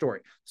tell that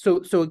story.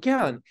 So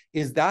again,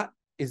 is that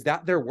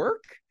their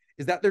work?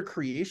 Is that their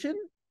creation?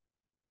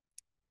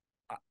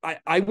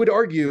 I would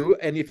argue,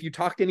 and if you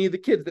talk to any of the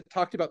kids that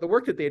talked about the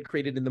work that they had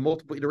created in the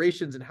multiple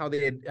iterations and how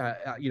they had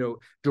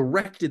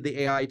directed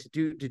the AI to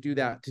do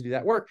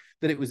that work,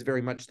 that it was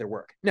very much their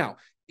work. Now,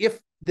 if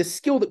the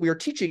skill that we are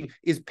teaching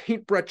is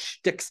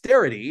paintbrush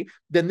dexterity,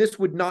 then this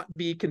would not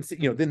be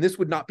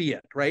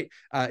it, right?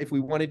 If we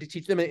wanted to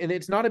teach them, and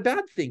it's not a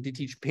bad thing to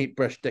teach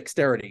paintbrush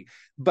dexterity,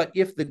 but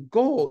if the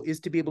goal is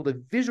to be able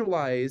to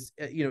visualize,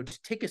 to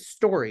take a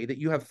story that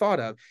you have thought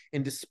of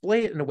and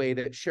display it in a way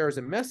that shares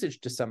a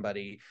message to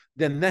somebody,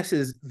 then this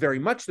is very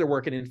much their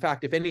work. And in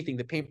fact, if anything,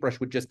 the paintbrush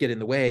would just get in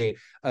the way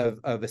of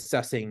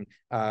assessing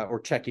or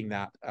checking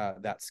that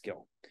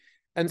skill.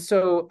 And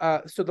so,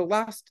 the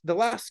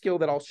last skill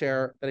that I'll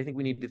share that I think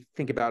we need to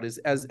think about is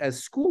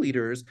as school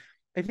leaders,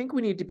 I think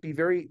we need to be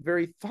very,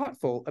 very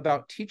thoughtful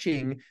about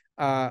teaching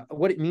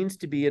what it means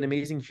to be an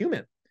amazing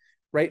human,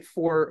 right?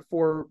 For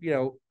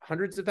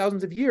hundreds of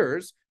thousands of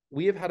years,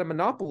 we have had a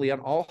monopoly on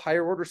all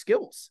higher order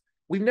skills.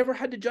 We've never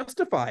had to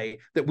justify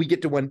that we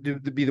get to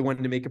be the one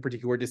to make a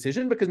particular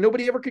decision because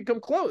nobody ever could come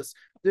close.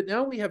 That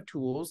now we have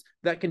tools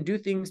that can do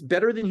things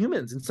better than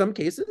humans in some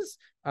cases,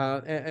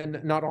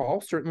 and not all,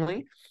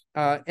 certainly.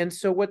 And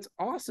so what's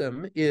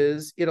awesome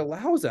is it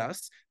allows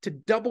us to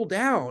double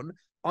down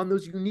on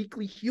those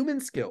uniquely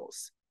human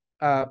skills.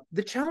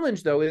 The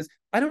challenge, though, is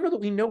I don't know that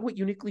we know what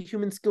uniquely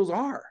human skills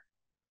are.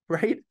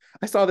 Right?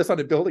 I saw this on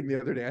a building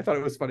the other day. I thought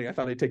it was funny. I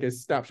thought I'd take a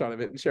snapshot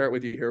of it and share it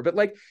with you here. But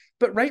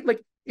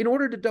in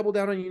order to double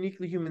down on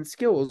uniquely human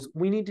skills,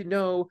 we need to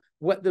know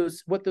what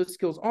those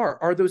skills are.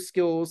 Are those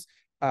skills,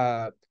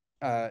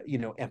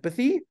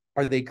 empathy?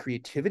 Are they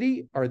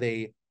creativity? Are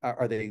they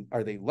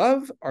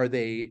love? Are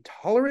they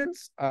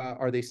tolerance?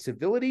 Are they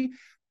civility?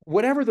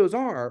 Whatever those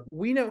are,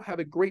 we now have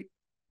a great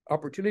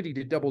opportunity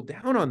to double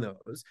down on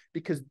those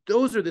because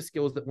those are the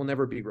skills that will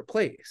never be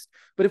replaced.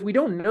 But if we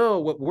don't know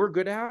what we're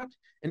good at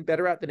and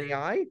better at than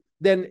AI,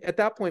 then at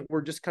that point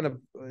we're just kind of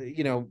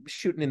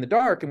shooting in the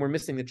dark and we're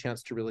missing the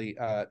chance to really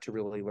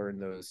learn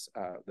those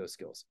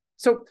skills.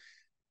 So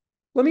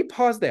let me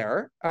pause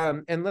there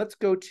and let's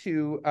go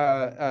to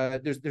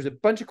there's a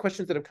bunch of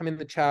questions that have come in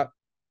the chat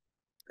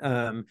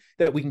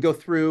that we can go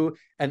through.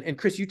 And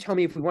Chris, you tell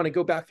me if we want to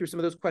go back through some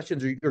of those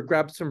questions or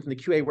grab some from the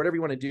QA, whatever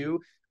you want to do.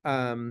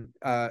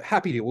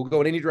 Happy to. We'll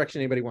go in any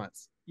direction anybody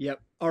wants.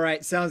 Yep. All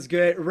right. Sounds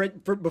good.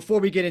 Before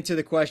we get into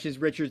the questions,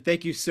 Richard,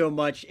 thank you so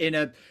much. In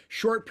a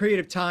short period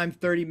of time,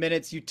 30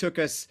 minutes, you took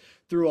us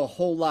through a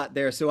whole lot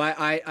there. So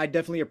I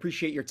definitely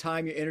appreciate your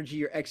time, your energy,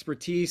 your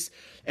expertise,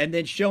 and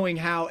then showing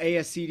how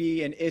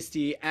ASCD and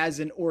ISTE as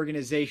an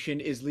organization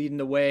is leading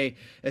the way,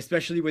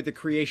 especially with the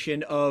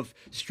creation of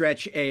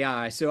Stretch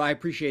AI. So I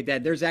appreciate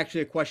that. There's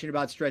actually a question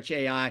about Stretch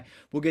AI.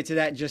 We'll get to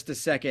that in just a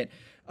second.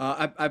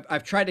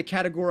 I've tried to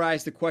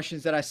categorize the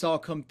questions that I saw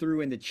come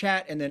through in the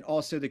chat and then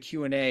also the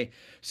Q&A.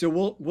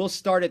 So we'll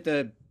start at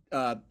the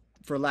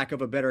for lack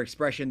of a better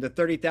expression, the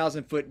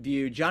 30,000 foot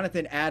view.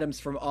 Jonathan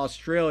Adams from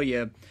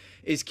Australia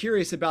is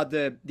curious about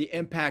the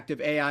impact of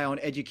AI on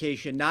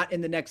education, not in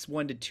the next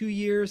 1 to 2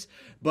 years,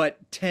 but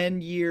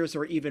 10 years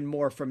or even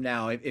more from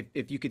now.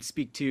 If you could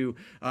speak to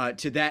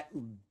that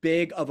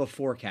big of a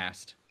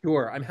forecast.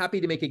 Sure. I'm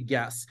happy to make a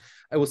guess.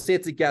 I will say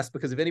it's a guess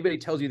because if anybody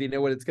tells you they know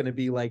what it's going to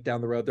be like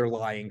down the road, they're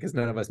lying because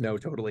none of us know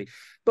totally.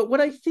 But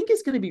what I think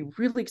is going to be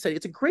really exciting,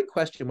 it's a great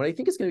question. What I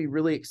think is going to be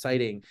really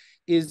exciting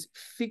is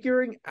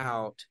figuring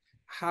out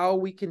how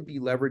we can be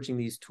leveraging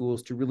these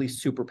tools to really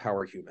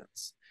superpower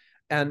humans.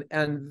 And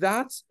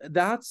that's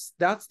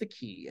the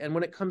key. And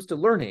when it comes to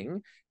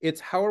learning,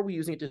 it's how are we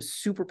using it to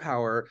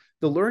superpower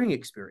the learning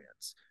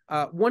experience?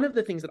 One of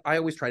the things that I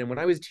always tried, and when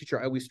I was a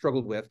teacher, I always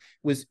struggled with,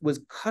 was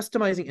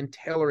customizing and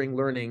tailoring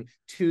learning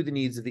to the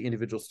needs of the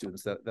individual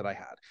students that I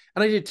had.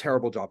 And I did a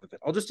terrible job of it.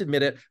 I'll just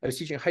admit it. I was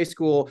teaching high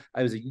school.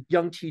 I was a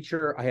young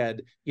teacher. I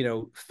had,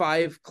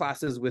 5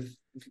 classes with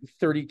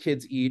 30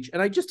 kids each.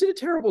 And I just did a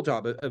terrible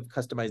job of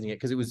customizing it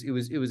because it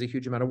was a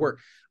huge amount of work.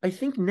 I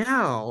think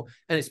now,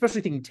 and especially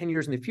thinking 10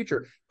 years in the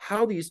future,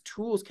 how these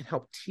tools can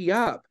help tee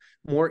up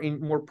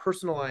more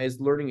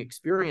personalized learning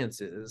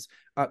experiences,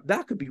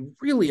 that could be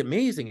really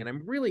amazing. And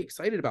I'm really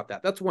excited about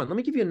that. That's one. Let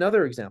me give you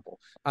another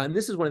example. And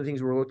this is one of the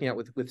things we're looking at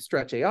with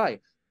Stretch AI.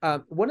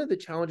 One of the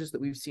challenges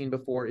that we've seen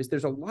before is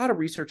there's a lot of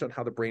research on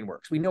how the brain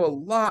works. We know a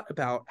lot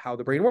about how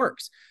the brain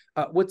works.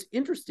 What's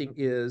interesting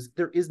is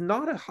there is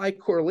not a high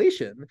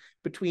correlation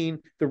between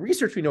the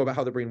research we know about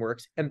how the brain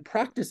works and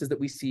practices that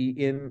we see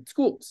in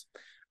schools.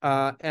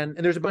 And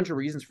there's a bunch of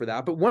reasons for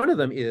that. But one of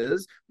them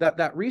is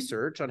that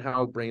research on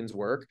how brains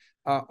work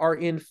are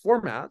in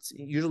formats,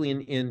 usually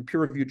in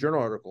peer-reviewed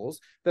journal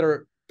articles, that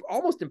are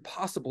almost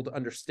impossible to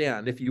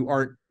understand if you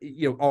aren't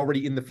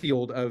already in the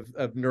field of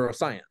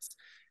neuroscience.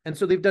 And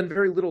so they've done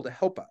very little to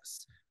help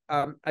us.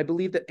 I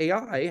believe that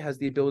AI has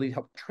the ability to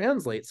help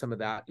translate some of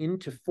that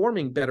into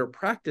forming better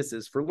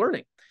practices for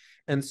learning.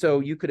 And so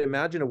you could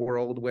imagine a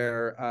world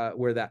where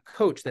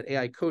that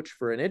AI coach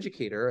for an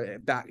educator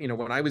back,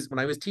 when I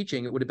was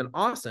teaching, it would have been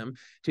awesome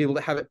to be able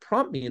to have it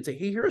prompt me and say,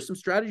 hey, here are some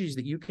strategies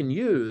that you can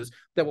use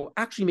that will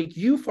actually make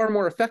you far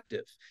more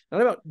effective.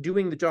 Not about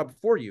doing the job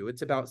for you.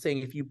 It's about saying,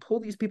 if you pull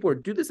these people or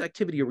do this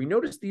activity, or we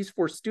notice these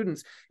 4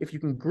 students, if you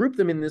can group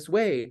them in this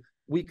way,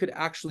 we could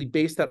actually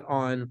base that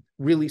on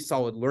really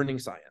solid learning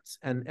science.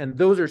 And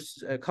those are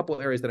a couple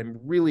of areas that I'm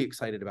really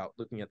excited about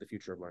looking at the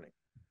future of learning.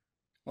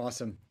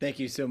 Awesome. Thank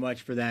you so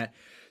much for that.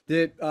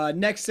 The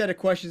next set of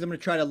questions I'm going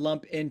to try to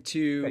lump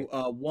into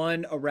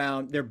one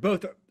around,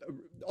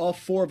 all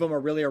 4 of them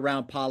are really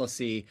around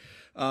policy.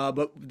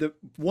 But the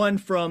one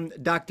from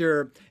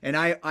Dr. and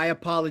I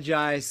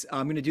apologize.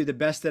 I'm going to do the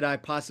best that I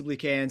possibly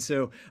can.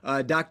 So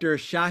Dr.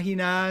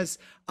 Shahinaz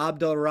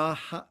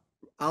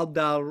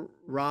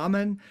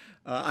Abdalrahman.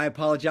 I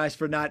apologize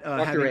for not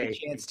having a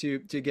chance to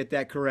get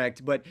that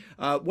correct. But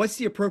what's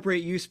the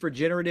appropriate use for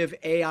generative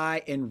AI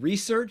in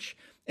research?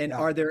 And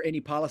are there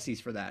any policies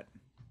for that?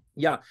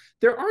 Yeah,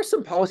 there are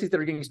some policies that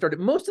are getting started.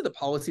 Most of the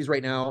policies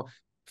right now,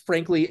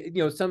 frankly,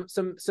 some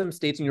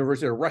states and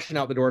universities are rushing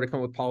out the door to come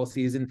up with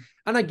policies, and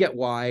I get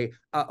why.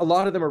 A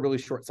lot of them are really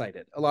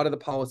short-sighted. A lot of the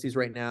policies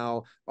right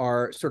now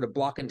are sort of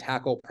block and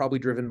tackle, probably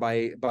driven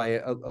by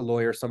a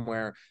lawyer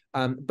somewhere.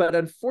 But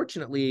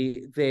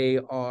unfortunately, they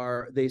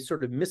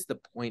sort of miss the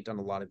point on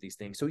a lot of these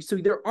things. So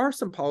there are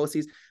some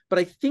policies, but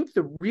I think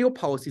the real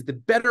policies, the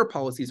better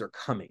policies, are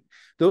coming.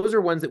 Those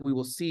are ones that we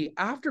will see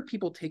after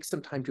people take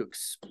some time to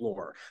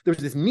explore. There's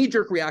this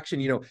knee-jerk reaction,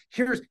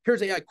 here's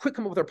AI, quick,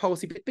 come up with our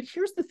policy. But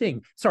here's the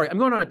thing. Sorry, I'm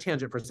going on a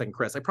tangent for a second,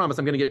 Chris. I promise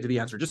I'm going to get to the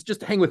answer.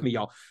 Just hang with me,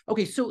 y'all.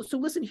 Okay, so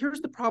listen,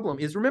 here's the problem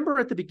is, remember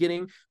at the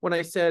beginning when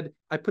I said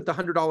I put the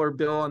 $100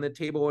 bill on the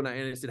table and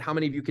I said, how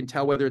many of you can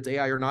tell whether it's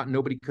AI or not? And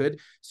nobody could.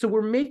 So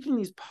we're making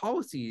these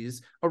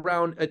policies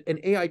around an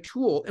AI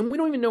tool, and we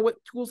don't even know what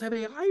tools have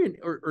AI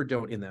or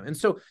don't in them. And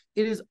so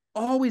it is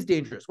always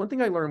dangerous. One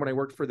thing I learned when I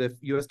worked for the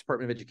US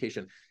Department of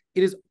Education,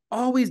 it is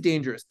always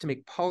dangerous to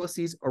make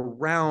policies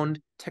around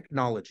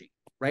technology,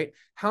 right?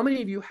 How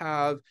many of you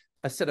have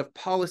a set of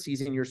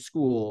policies in your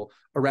school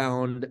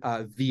around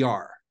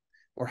VR?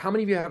 Or how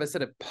many of you have a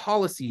set of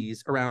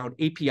policies around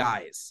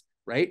APIs?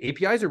 Right?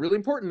 APIs are really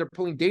important. They're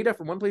pulling data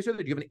from one place or the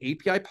other. Do you have an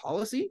API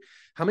policy?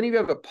 How many of you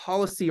have a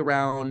policy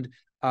around,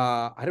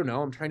 I don't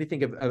know, I'm trying to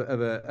think of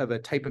a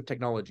type of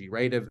technology,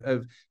 right?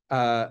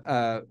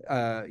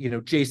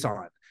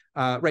 JSON,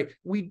 right?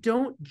 We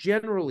don't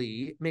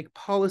generally make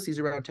policies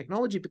around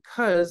technology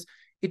because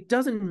it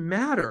doesn't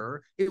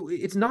matter.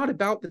 It's not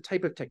about the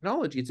type of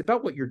technology. It's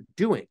about what you're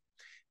doing.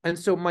 And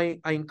so I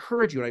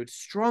encourage you, and I would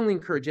strongly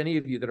encourage any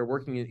of you that are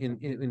working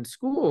in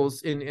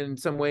schools in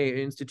some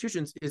way,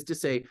 institutions, is to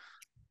say,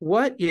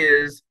 what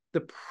is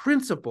the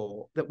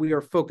principle that we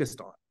are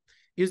focused on?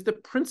 Is the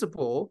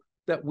principle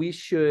that we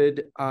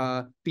should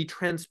be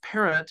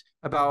transparent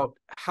about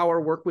how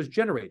our work was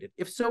generated?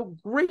 If so,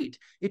 great.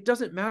 It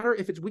doesn't matter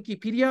if it's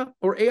Wikipedia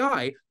or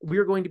AI,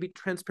 we're going to be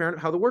transparent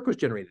how the work was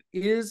generated.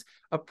 Is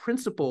a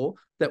principle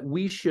that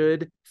we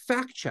should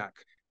fact check?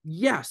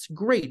 Yes,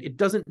 great. It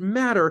doesn't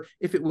matter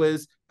if it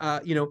was,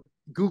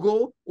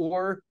 Google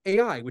or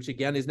AI, which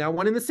again is now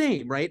one and the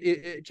same, right?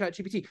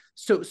 ChatGPT.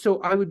 So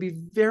I would be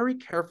very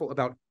careful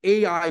about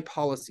AI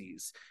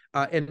policies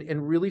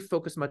and really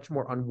focus much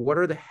more on what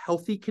are the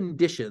healthy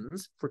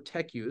conditions for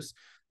tech use,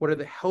 what are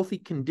the healthy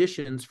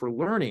conditions for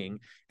learning,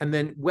 and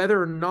then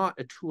whether or not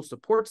a tool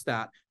supports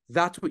that,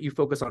 that's what you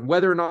focus on.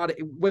 Whether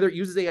it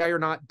uses AI or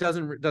not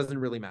doesn't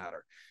really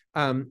matter.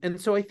 And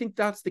so I think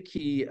that's the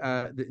key,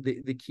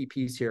 the key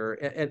piece here.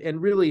 And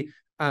really,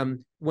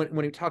 when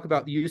we talk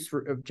about the use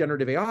of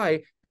generative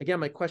AI, again,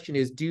 my question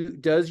is,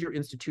 does your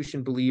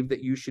institution believe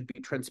that you should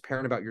be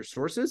transparent about your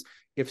sources?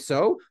 If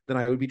so, then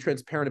I would be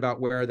transparent about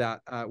where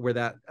that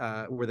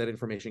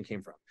information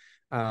came from.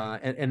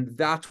 And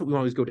that's what we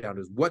always go down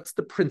to, is what's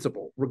the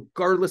principle,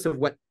 regardless of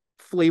what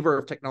flavor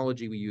of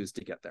technology we use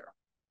to get there.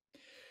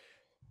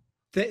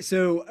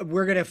 So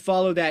we're going to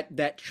follow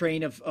that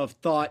train of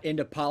thought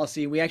into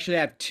policy. We actually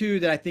have two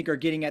that I think are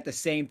getting at the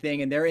same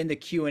thing, and they're in the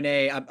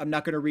Q&A. I'm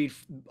not going to read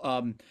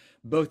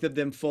both of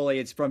them fully.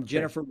 It's from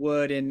Jennifer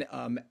Wood and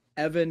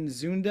Evan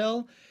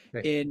Zundel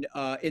in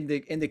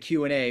the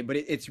Q&A, but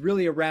it's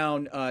really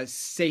around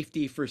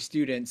safety for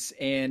students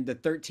and the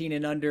 13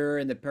 and under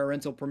and the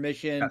parental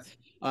permission,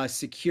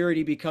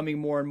 security becoming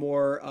more and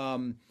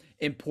more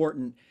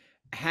important.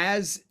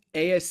 Has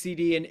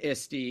ASCD and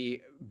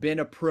ISTE been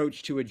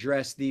approached to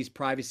address these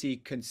privacy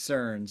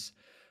concerns?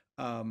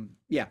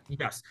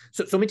 Yes.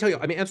 So let me tell you,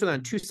 I mean, answer that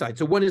on two sides.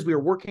 So one is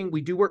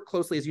we do work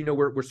closely, as you know,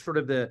 we're sort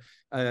of the,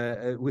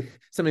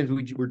 sometimes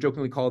we're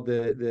jokingly called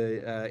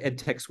the ed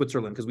tech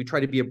Switzerland, because we try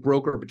to be a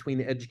broker between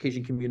the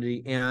education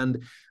community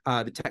and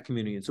the tech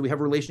community. And so we have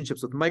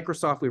relationships with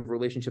Microsoft, we have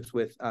relationships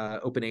with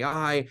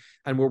OpenAI,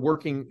 and we're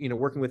working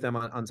with them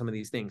on some of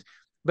these things.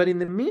 But in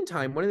the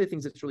meantime, one of the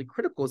things that's really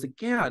critical is,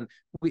 again,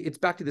 it's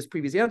back to this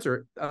previous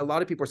answer. A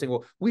lot of people are saying,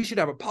 well, we should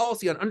have a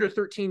policy on under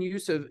 13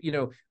 use of,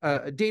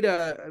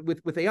 data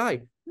with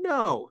AI.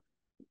 No,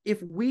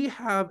 if we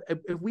have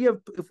a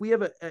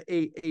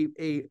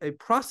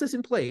process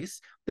in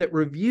place that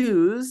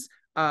reviews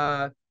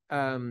data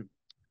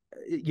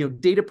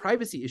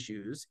privacy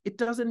issues, it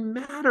doesn't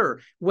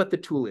matter what the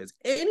tool is.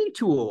 Any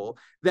tool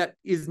that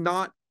is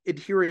not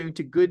adhering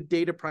to good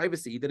data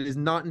privacy, that is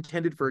not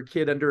intended for a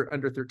kid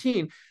under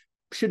 13,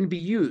 shouldn't be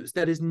used.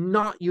 That is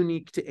not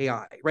unique to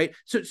AI, right?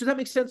 So that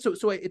makes sense.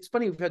 So it's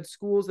funny, we've had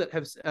schools that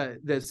have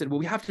said, well,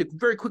 we have to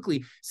very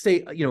quickly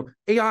say,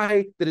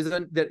 AI that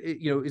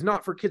is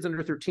not for kids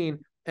under 13.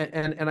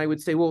 And I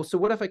would say, well, so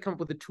what if I come up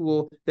with a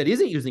tool that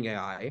isn't using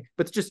AI,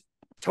 but it's just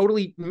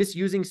totally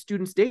misusing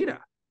students' data?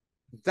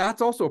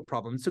 That's also a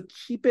problem. So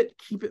keep it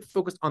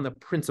focused on the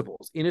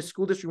principles. In a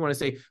school district, we want to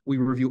say, we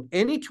review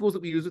any tools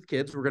that we use with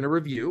kids. We're going to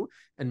review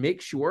and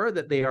make sure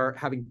that they are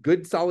having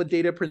good, solid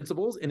data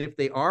principles. And if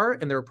they are,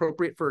 and they're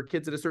appropriate for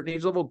kids at a certain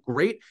age level,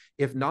 great.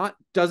 If not,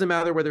 doesn't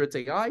matter whether it's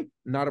AI,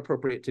 not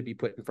appropriate to be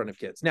put in front of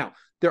kids. Now,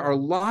 there are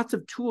lots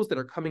of tools that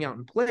are coming out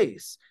in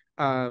place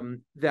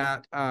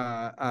that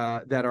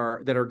are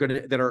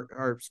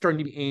starting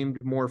to be aimed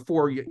more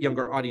for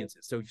younger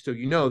audiences. So that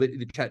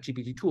the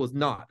ChatGPT tool is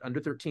not under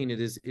 13. It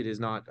is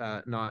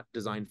not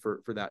designed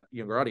for that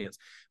younger audience.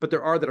 But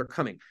there are that are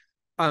coming.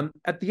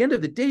 At the end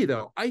of the day,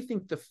 though, I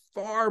think the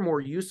far more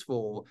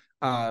useful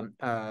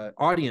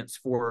audience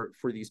for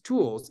these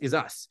tools is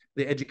us,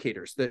 the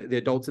educators, the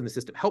adults in the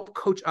system. Help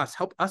coach us,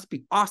 help us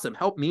be awesome,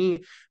 help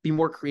me be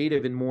more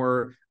creative and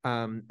more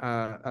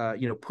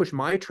push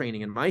my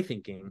training and my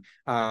thinking,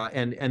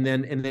 and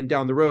then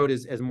down the road,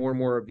 as more and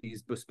more of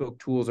these bespoke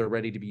tools are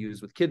ready to be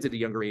used with kids at a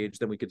younger age,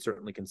 then we could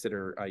certainly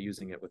consider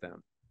using it with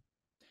them.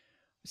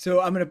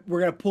 So we're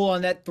gonna pull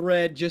on that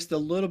thread just a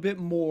little bit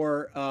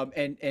more.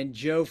 And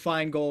Joe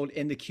Feingold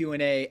in the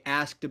Q&A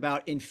asked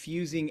about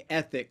infusing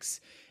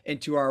ethics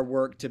into our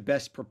work to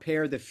best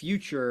prepare the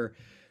future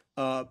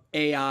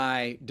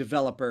AI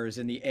developers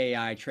and the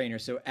AI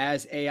trainers. So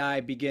as AI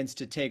begins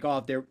to take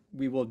off,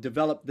 we will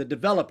develop the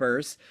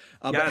developers.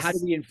 But how do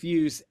we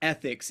infuse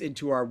ethics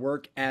into our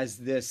work as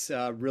this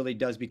really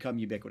does become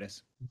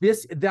ubiquitous?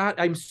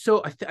 I'm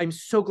so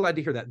glad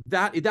to hear that.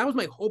 That was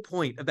my whole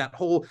point of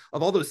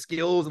all those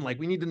skills, and like,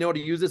 we need to know how to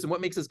use this and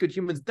what makes us good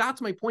humans. That's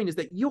my point, is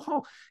that you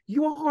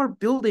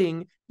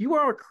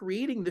are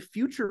creating the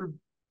future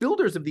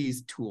builders of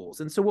these tools.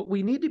 And so what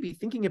we need to be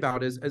thinking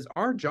about is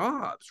our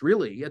jobs,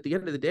 really, at the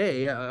end of the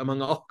day,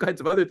 among all kinds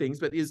of other things,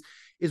 but is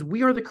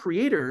we are the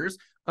creators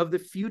of the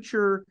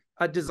future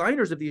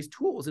designers of these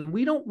tools. And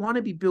we don't want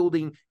to be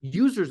building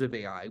users of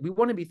AI. We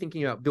want to be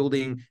thinking about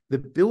building the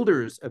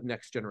builders of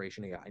next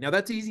generation AI. Now,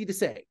 that's easy to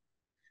say.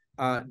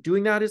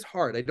 Doing that is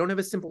hard. I don't have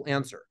a simple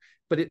answer,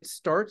 but it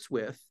starts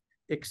with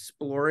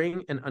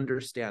exploring and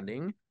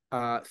understanding,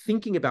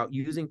 thinking about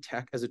using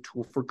tech as a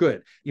tool for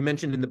good. You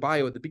mentioned in the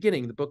bio at the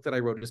beginning, the book that I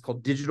wrote is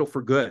called Digital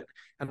for Good.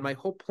 And my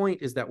whole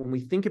point is that when we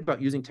think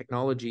about using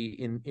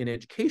technology in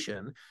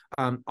education,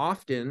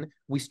 often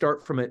we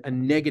start from a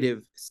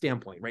negative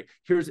standpoint, right?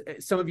 Here's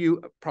some of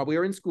you probably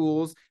are in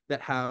schools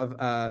that have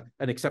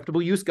an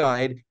acceptable use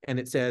guide, and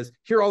it says,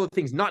 here are all the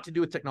things not to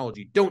do with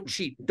technology. Don't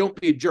cheat, don't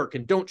be a jerk,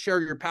 and don't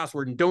share your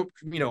password, and don't,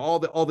 all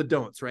the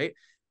don'ts, right?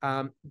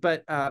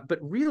 But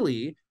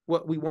really,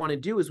 what we want to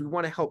do is we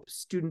want to help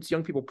students,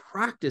 young people,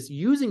 practice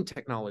using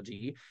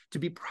technology to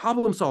be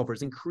problem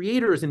solvers and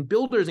creators and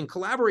builders and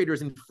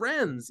collaborators and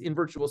friends in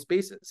virtual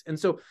spaces. And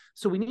so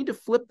we need to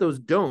flip those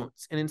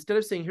don'ts. And instead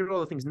of saying, here are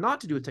all the things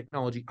not to do with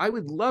technology, I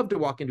would love to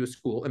walk into a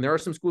school, and there are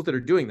some schools that are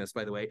doing this,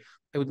 by the way.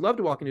 I would love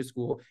to walk into a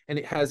school and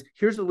it has,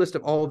 here's a list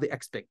of all of the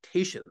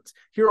expectations.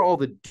 Here are all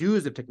the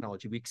do's of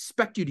technology. We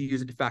expect you to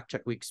use it to fact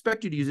check. We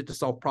expect you to use it to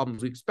solve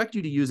problems. We expect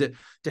you to use it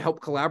to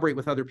help collaborate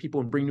with other people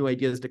and bring new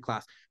ideas to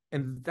class.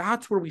 And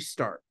that's where we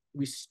start.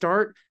 We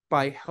start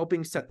by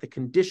helping set the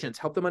conditions,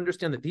 help them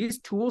understand that these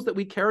tools that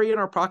we carry in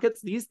our pockets,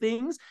 these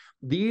things,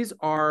 these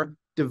are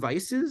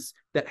devices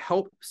that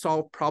help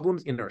solve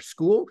problems in our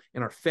school,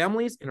 in our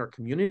families, in our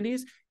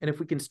communities. And if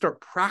we can start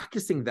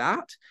practicing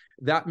that,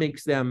 that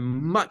makes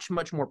them much,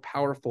 much more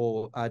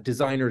powerful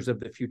designers of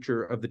the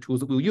future of the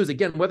tools that we'll use.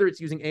 Again, whether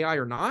it's using AI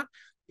or not,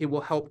 it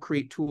will help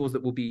create tools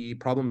that will be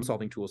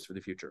problem-solving tools for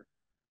the future.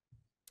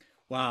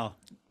 Wow,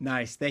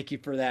 nice. Thank you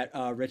for that,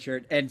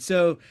 Richard. And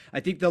so I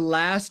think the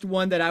last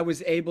one that I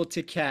was able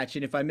to catch,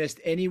 and if I missed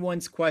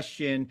anyone's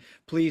question,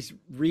 please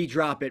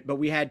redrop it. But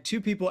we had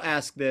two people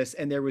ask this,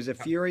 and there was a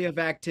fury of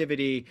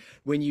activity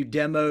when you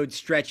demoed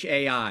Stretch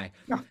AI.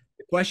 Yeah.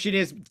 The question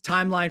is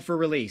timeline for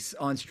release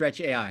on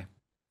Stretch AI.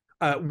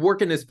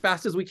 Working as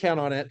fast as we can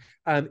on it.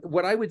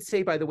 What I would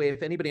say, by the way,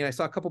 if anybody, and I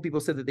saw a couple people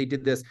said that they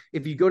did this,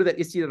 if you go to that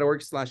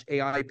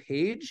ISTE.org/AI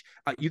page,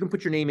 you can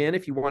put your name in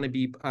if you want to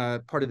be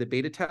part of the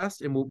beta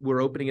test, and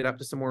we're opening it up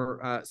to some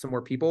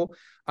more people.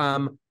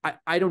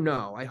 I don't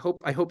know. I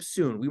hope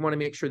soon. We want to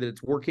make sure that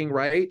it's working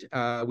right.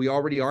 We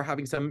already are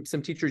having some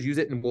teachers use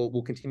it, and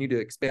we'll continue to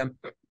expand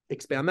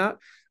that.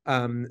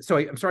 So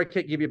I'm sorry I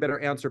can't give you a better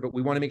answer, but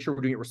we want to make sure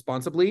we're doing it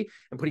responsibly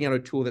and putting out a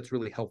tool that's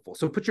really helpful.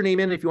 So put your name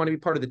in if you want to be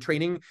part of the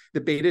training,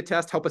 the beta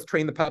test, help us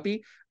train the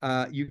puppy.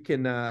 You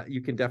can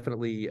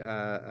definitely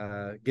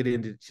get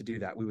in to do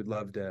that. We would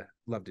love to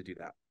do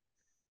that.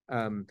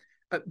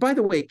 By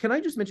the way, can I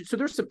just mention? So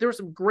there were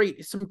some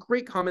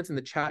great comments in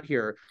the chat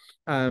here,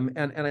 and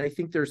I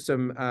think there's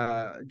some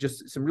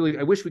really.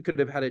 I wish we could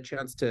have had a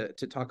chance to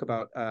talk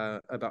about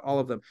all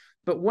of them.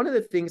 But one of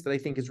the things that I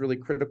think is really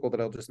critical that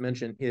I'll just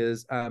mention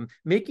is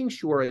making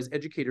sure as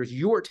educators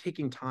you are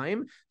taking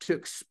time to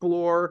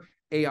explore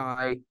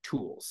AI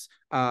tools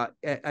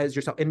as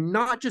yourself, and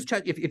not just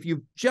chat. If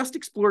you've just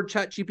explored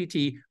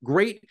ChatGPT,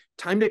 great,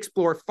 time to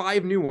explore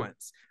 5 new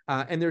ones.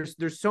 And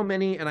there's so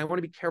many, and I want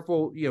to be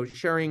careful,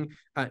 sharing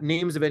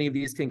names of any of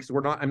these things.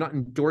 I'm not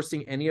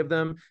endorsing any of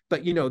them,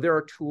 but there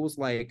are tools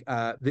like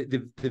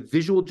the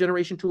visual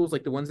generation tools,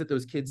 like the ones that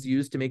those kids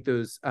use to make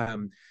that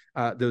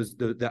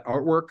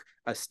artwork,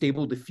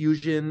 Stable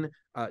Diffusion,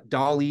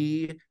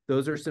 DALL-E.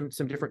 Those are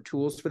some different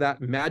tools for that.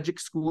 Magic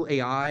School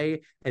AI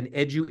and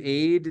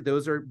EduAid.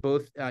 Those are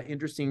both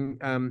interesting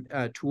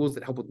tools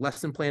that help with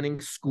lesson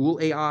planning. School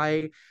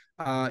AI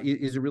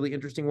is a really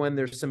interesting one.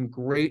 There's some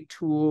great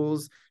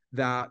tools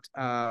that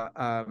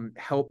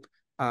help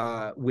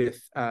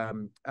with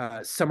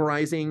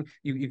summarizing.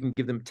 You can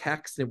give them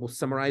text, and it will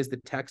summarize the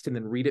text and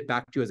then read it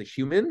back to you as a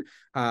human.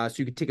 So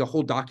you could take a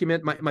whole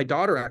document. My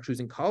daughter actually was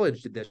in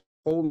college, did this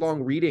whole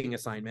long reading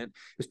assignment.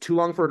 It was too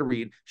long for her to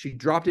read. She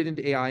dropped it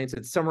into AI and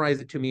said, summarize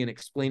it to me and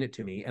explain it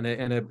to me. And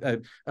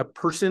a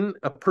person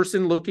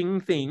looking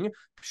thing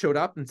showed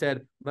up and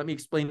said, let me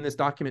explain this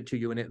document to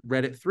you. And it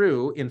read it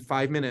through in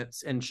 5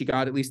 minutes. And she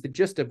got at least the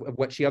gist of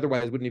what she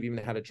otherwise wouldn't have even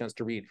had a chance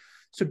to read.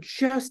 So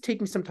just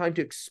taking some time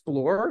to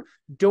explore.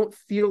 Don't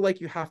feel like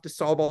you have to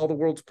solve all the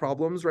world's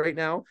problems right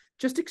now.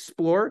 Just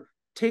explore.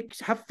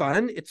 Have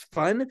fun. It's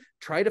fun.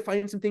 Try to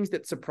find some things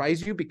that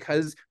surprise you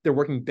because they're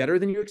working better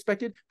than you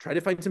expected. Try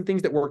to find some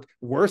things that worked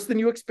worse than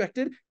you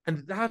expected. And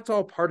that's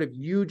all part of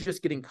you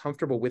just getting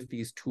comfortable with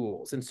these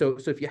tools. And so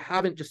if you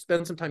haven't, just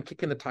spend some time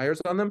kicking the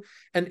tires on them,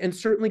 and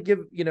certainly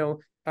give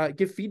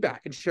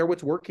feedback and share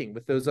what's working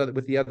with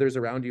the others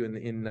around you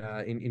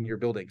in your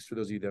buildings, for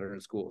those of you that are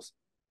in schools.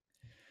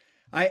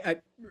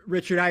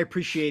 Richard, I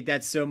appreciate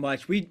that so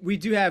much. We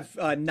do have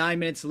 9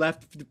 minutes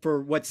left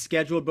for what's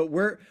scheduled, but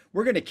we're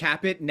we're gonna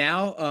cap it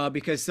now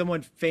because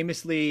someone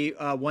famously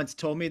once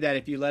told me that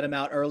if you let them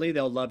out early,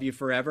 they'll love you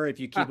forever. If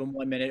you keep them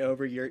 1 minute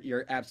over,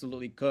 you're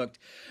absolutely cooked.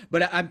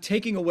 But I'm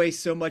taking away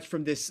so much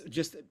from this,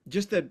 just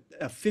a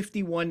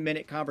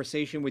 51-minute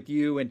conversation with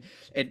you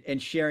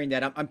and sharing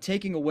that. I'm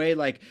taking away,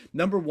 like,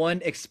 number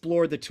one,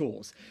 explore the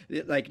tools.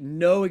 Like,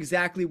 know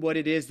exactly what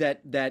it is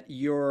that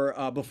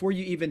you're before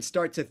you even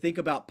start to think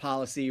about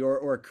policy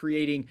or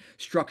creating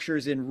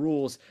structures and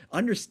rules.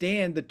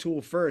 Understand the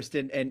tool first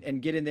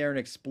and get in there and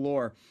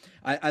explore.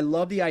 I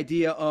love the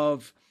idea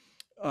of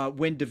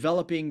when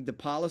developing the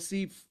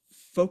policy,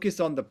 focus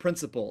on the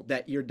principle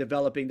that you're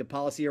developing the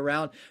policy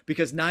around,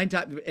 because 9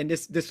 times, and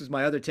this was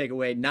my other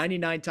takeaway,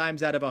 99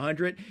 times out of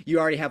 100 you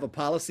already have a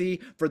policy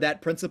for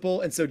that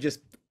principle, and so just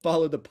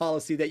follow the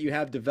policy that you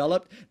have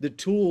developed. The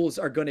tools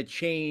are going to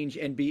change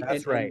and be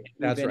That's and right.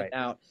 move That's in right.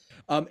 and out.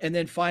 And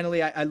then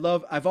finally,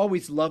 I've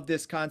always loved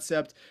this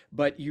concept,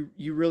 but you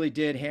really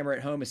did hammer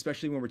it home,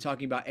 especially when we're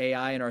talking about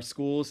AI in our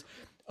schools.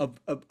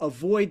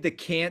 Avoid the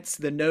can'ts,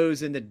 the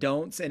no's, and the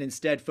don'ts, and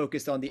instead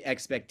focus on the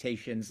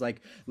expectations.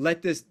 Like,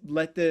 let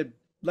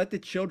the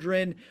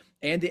children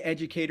and the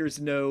educators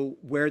know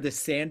where the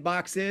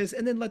sandbox is,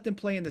 and then let them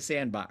play in the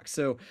sandbox.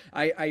 So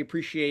I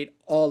appreciate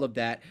all of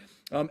that.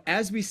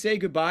 As we say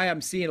goodbye,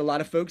 I'm seeing a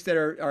lot of folks that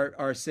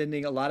are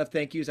sending a lot of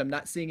thank yous. I'm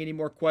not seeing any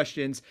more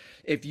questions.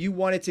 If you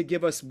wanted to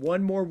give us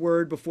one more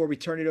word before we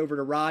turn it over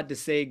to Rod to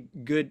say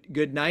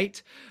good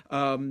night,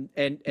 and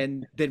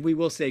then we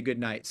will say good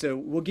night. So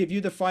we'll give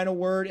you the final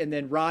word, and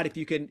then Rod, if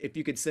you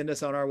could send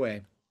us on our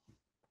way.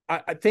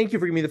 I thank you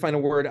for giving me the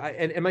final word.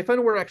 And my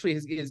final word actually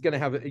is going to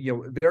have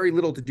very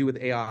little to do with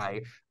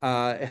AI.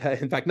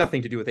 In fact,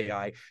 nothing to do with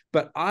AI.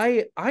 But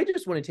I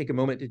just want to take a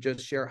moment to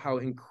just share how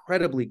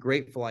incredibly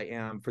grateful I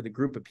am for the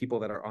group of people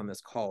that are on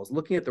this call.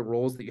 Looking at the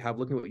roles that you have,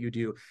 looking at what you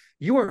do,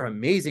 you are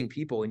amazing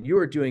people, and you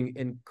are doing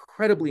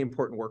incredibly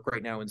important work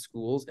right now in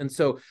schools. And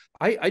so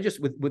I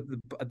just,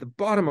 at the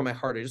bottom of my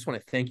heart, I just want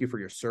to thank you for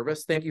your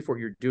service. Thank you for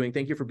what you're doing.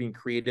 Thank you for being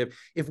creative.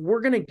 If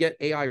we're going to get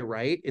AI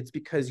right, it's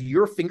because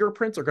your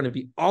fingerprints are going to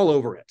be all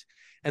over it.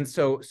 And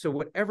so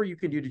whatever you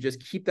can do to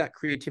just keep that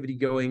creativity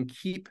going,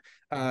 keep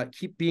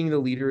being the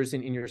leaders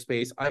in your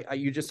space.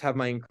 You just have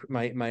my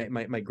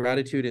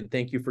gratitude, and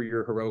thank you for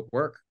your heroic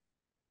work.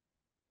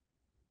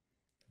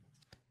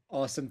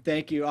 Awesome,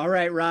 thank you. All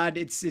right, Rod,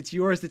 it's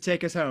yours to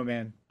take us home,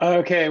 man.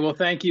 Okay, well,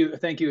 thank you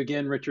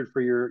again, Richard,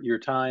 for your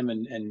time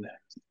and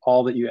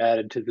all that you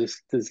added to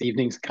this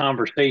evening's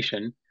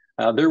conversation.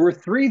 There were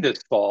three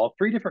this fall,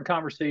 three different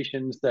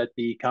conversations that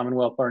the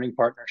Commonwealth Learning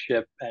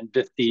Partnership and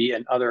DISTI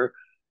and other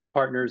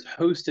partners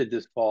hosted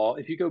this fall.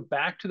 If you go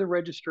back to the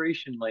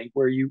registration link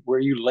where you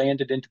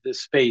landed into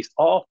this space,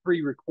 all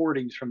three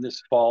recordings from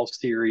this fall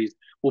series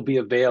will be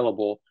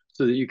available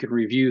so that you can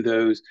review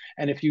those.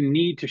 And if you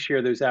need to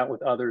share those out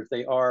with others,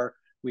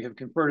 we have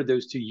converted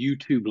those to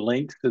YouTube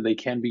links so they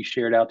can be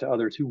shared out to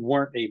others who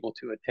weren't able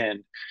to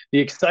attend. The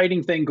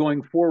exciting thing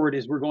going forward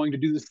is we're going to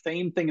do the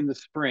same thing in the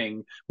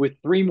spring with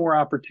three more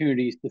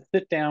opportunities to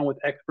sit down with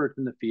experts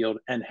in the field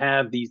and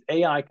have these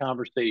AI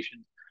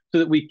conversations so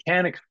that we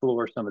can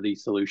explore some of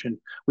these solutions.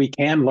 We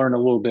can learn a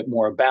little bit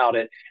more about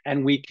it,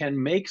 and we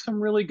can make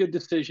some really good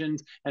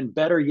decisions, and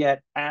better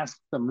yet, ask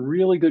some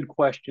really good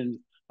questions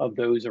of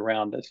those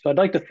around us. So I'd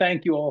like to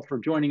thank you all for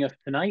joining us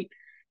tonight,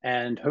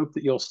 and hope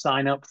that you'll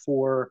sign up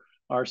for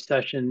our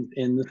sessions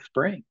in the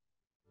spring.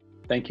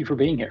 Thank you for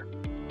being here.